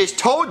 I just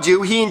told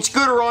you he and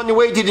Scooter are on the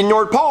way to the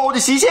North Pole to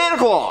see Santa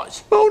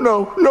Claus. Oh,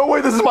 no. No way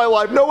this is my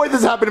life. No way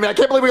this happened to me. I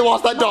can't believe we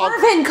lost that dog.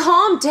 Marvin,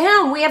 calm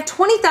down. We have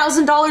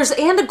 $20,000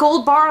 and a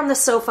gold bar on the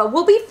sofa.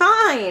 We'll be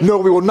fine. No,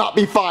 we will not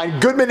be fine.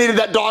 Goodman needed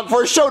that dog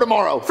for a show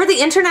tomorrow. For the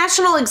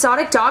International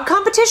Exotic Dog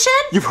Competition?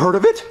 You've heard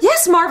of it?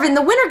 Yes, Marvin.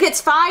 The winner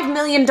gets $5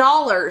 million.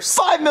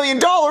 $5 million?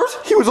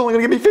 He was only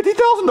going to give me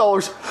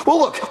 $50,000. Well,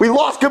 look, we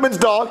lost Goodman's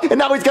dog, and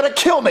now he's going to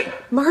kill me.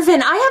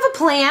 Marvin, I have a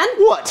plan.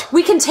 What?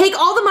 We can take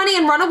all the money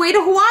and run away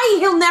to Hawaii.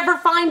 He'll never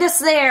find us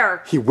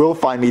there. He will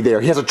find me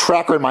there. He has a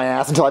tracker in my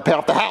ass until I pay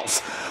off the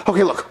house.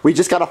 Okay, look, we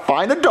just got to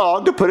find a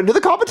dog to put into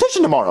the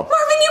competition tomorrow.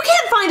 Marvin, you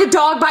can't find a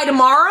dog by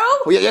tomorrow.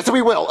 Well, yes,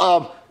 we will.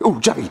 Ooh,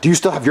 Jeffy, do you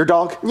still have your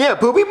dog? Yeah,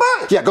 Poopy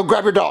Butt. Yeah, go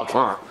grab your dog.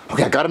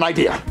 Okay, I got an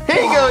idea.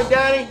 Here you go,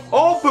 Daddy.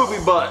 Old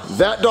poopy butt.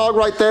 That dog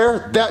right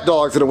there, that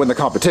dog's gonna win the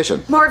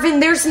competition. Marvin,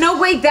 there's no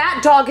way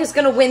that dog is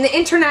gonna win the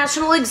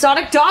International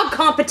Exotic Dog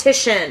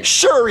Competition.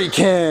 Sure he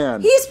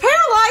can. He's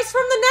paralyzed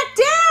from the neck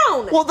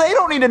down. Well, they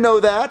don't need to know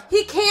that.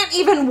 He can't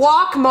even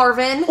walk,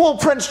 Marvin. Well,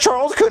 Prince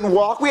Charles couldn't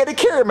walk. We had to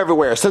carry him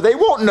everywhere, so they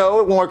won't know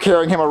it when we're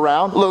carrying him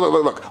around.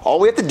 Look. All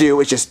we have to do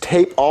is just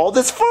tape all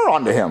this fur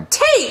onto him.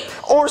 Tape?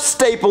 Or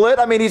staple it.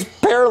 I mean, he's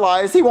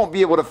paralyzed. He won't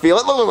be able to feel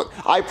it. Look.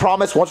 I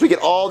promise, once we get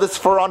all this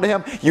fur onto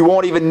him, you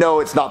won't even know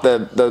it's not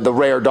the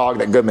rare dog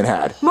that Goodman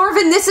had.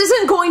 Marvin, this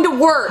isn't going to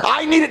work.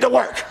 I need it to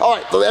work. All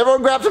right, so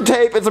everyone grab some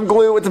tape and some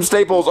glue and some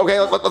staples. Okay,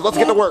 let's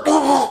get to work.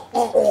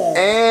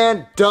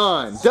 And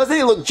done. Doesn't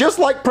he look just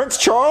like Prince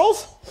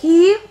Charles?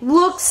 He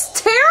looks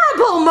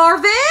terrible,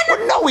 Marvin!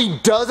 Well, no, he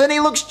doesn't. He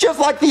looks just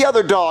like the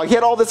other dog. He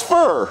had all this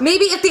fur.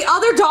 Maybe if the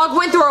other dog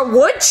went through a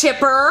wood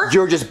chipper.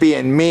 You're just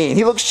being mean.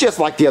 He looks just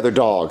like the other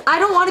dog. I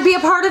don't want to be a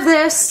part of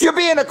this. You're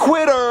being a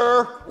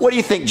quitter. What do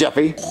you think,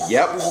 Jeffy?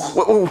 Yep.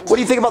 What do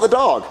you think about the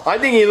dog? I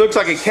think he looks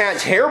like a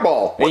cat's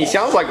hairball, and he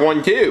sounds like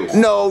one too.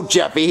 No,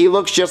 Jeffy. He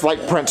looks just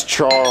like Prince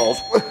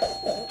Charles.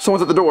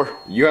 Someone's at the door.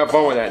 You have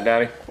fun with that,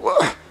 Daddy.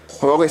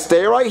 Okay,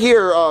 stay right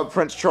here,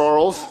 Prince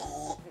Charles.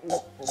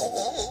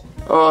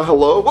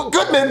 Hello? Well,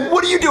 Goodman,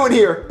 what are you doing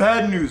here?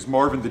 Bad news,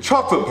 Marvin. The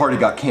chocolate party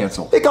got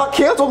canceled. It got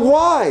canceled?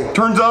 Why?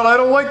 Turns out I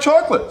don't like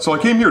chocolate, so I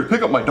came here to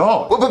pick up my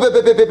dog.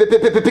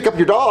 Pick up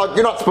your dog?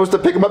 You're not supposed to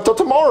pick him up till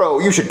tomorrow.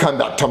 You should come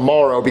back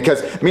tomorrow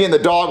because me and the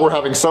dog were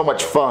having so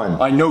much fun.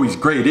 I know he's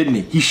great, isn't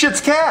he? He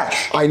shits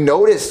cash. I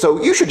noticed,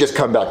 so you should just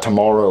come back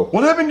tomorrow.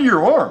 What happened to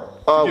your arm?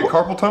 Did you get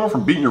carpal tunnel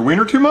from beating your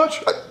wiener too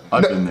much?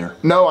 I've been there.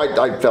 No,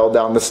 I fell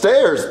down the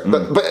stairs.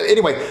 But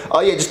anyway,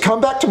 yeah, just come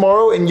back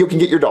tomorrow and you can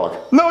get your dog.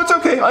 No, it's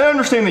okay. I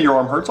understand that your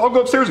arm hurts. I'll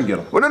go upstairs and get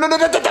him.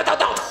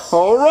 No.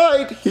 All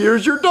right,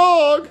 here's your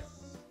dog.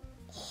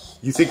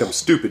 You think I'm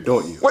stupid,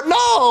 don't you? What?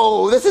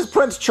 No, this is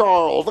Prince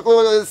Charles.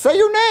 Look, say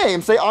your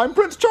name. Say, I'm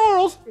Prince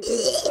Charles.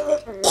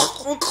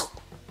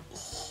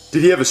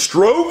 Did he have a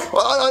stroke?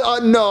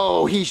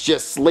 No, he's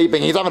just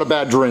sleeping. He's having a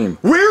bad dream.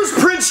 Where's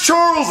Prince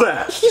Charles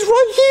at? He's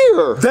right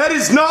here. That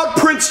is not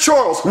Prince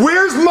Charles.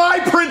 Where's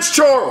my Prince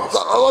Charles?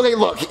 Okay,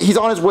 look, he's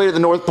on his way to the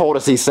North Pole to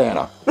see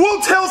Santa.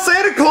 Well, tell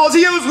Santa Claus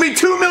he owes me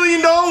 $2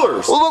 million.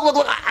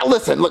 Look,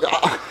 listen,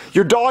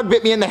 your dog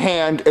bit me in the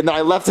hand, and then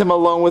I left him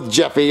alone with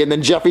Jeffy, and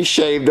then Jeffy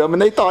shaved him,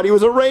 and they thought he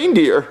was a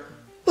reindeer.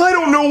 I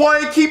don't know why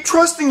I keep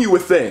trusting you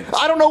with things.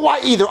 I don't know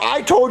why either.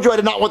 I told you I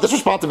did not want this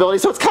responsibility,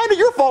 so it's kind of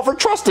your fault for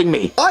trusting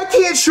me. I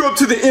can't show up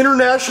to the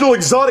International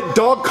Exotic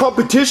Dog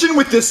Competition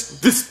with this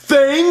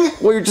thing.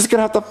 Well, you're just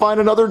gonna have to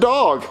find another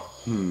dog.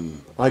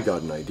 I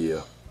got an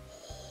idea.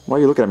 Why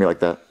are you looking at me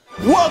like that?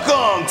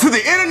 Welcome to the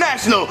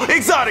International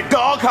Exotic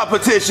Dog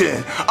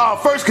Competition. Our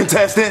first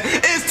contestant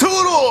is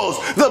Toodles,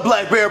 the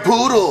black bear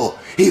poodle.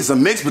 He's a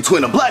mix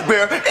between a black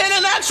bear and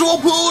an actual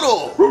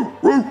poodle.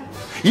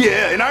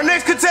 Yeah, and our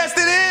next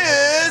contestant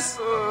is...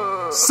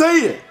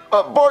 Say it.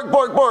 Bark,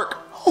 bark, bark.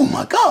 Oh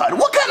my God,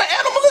 what kind of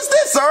animal is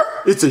this, sir?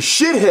 It's a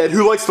shithead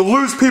who likes to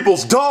lose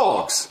people's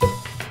dogs.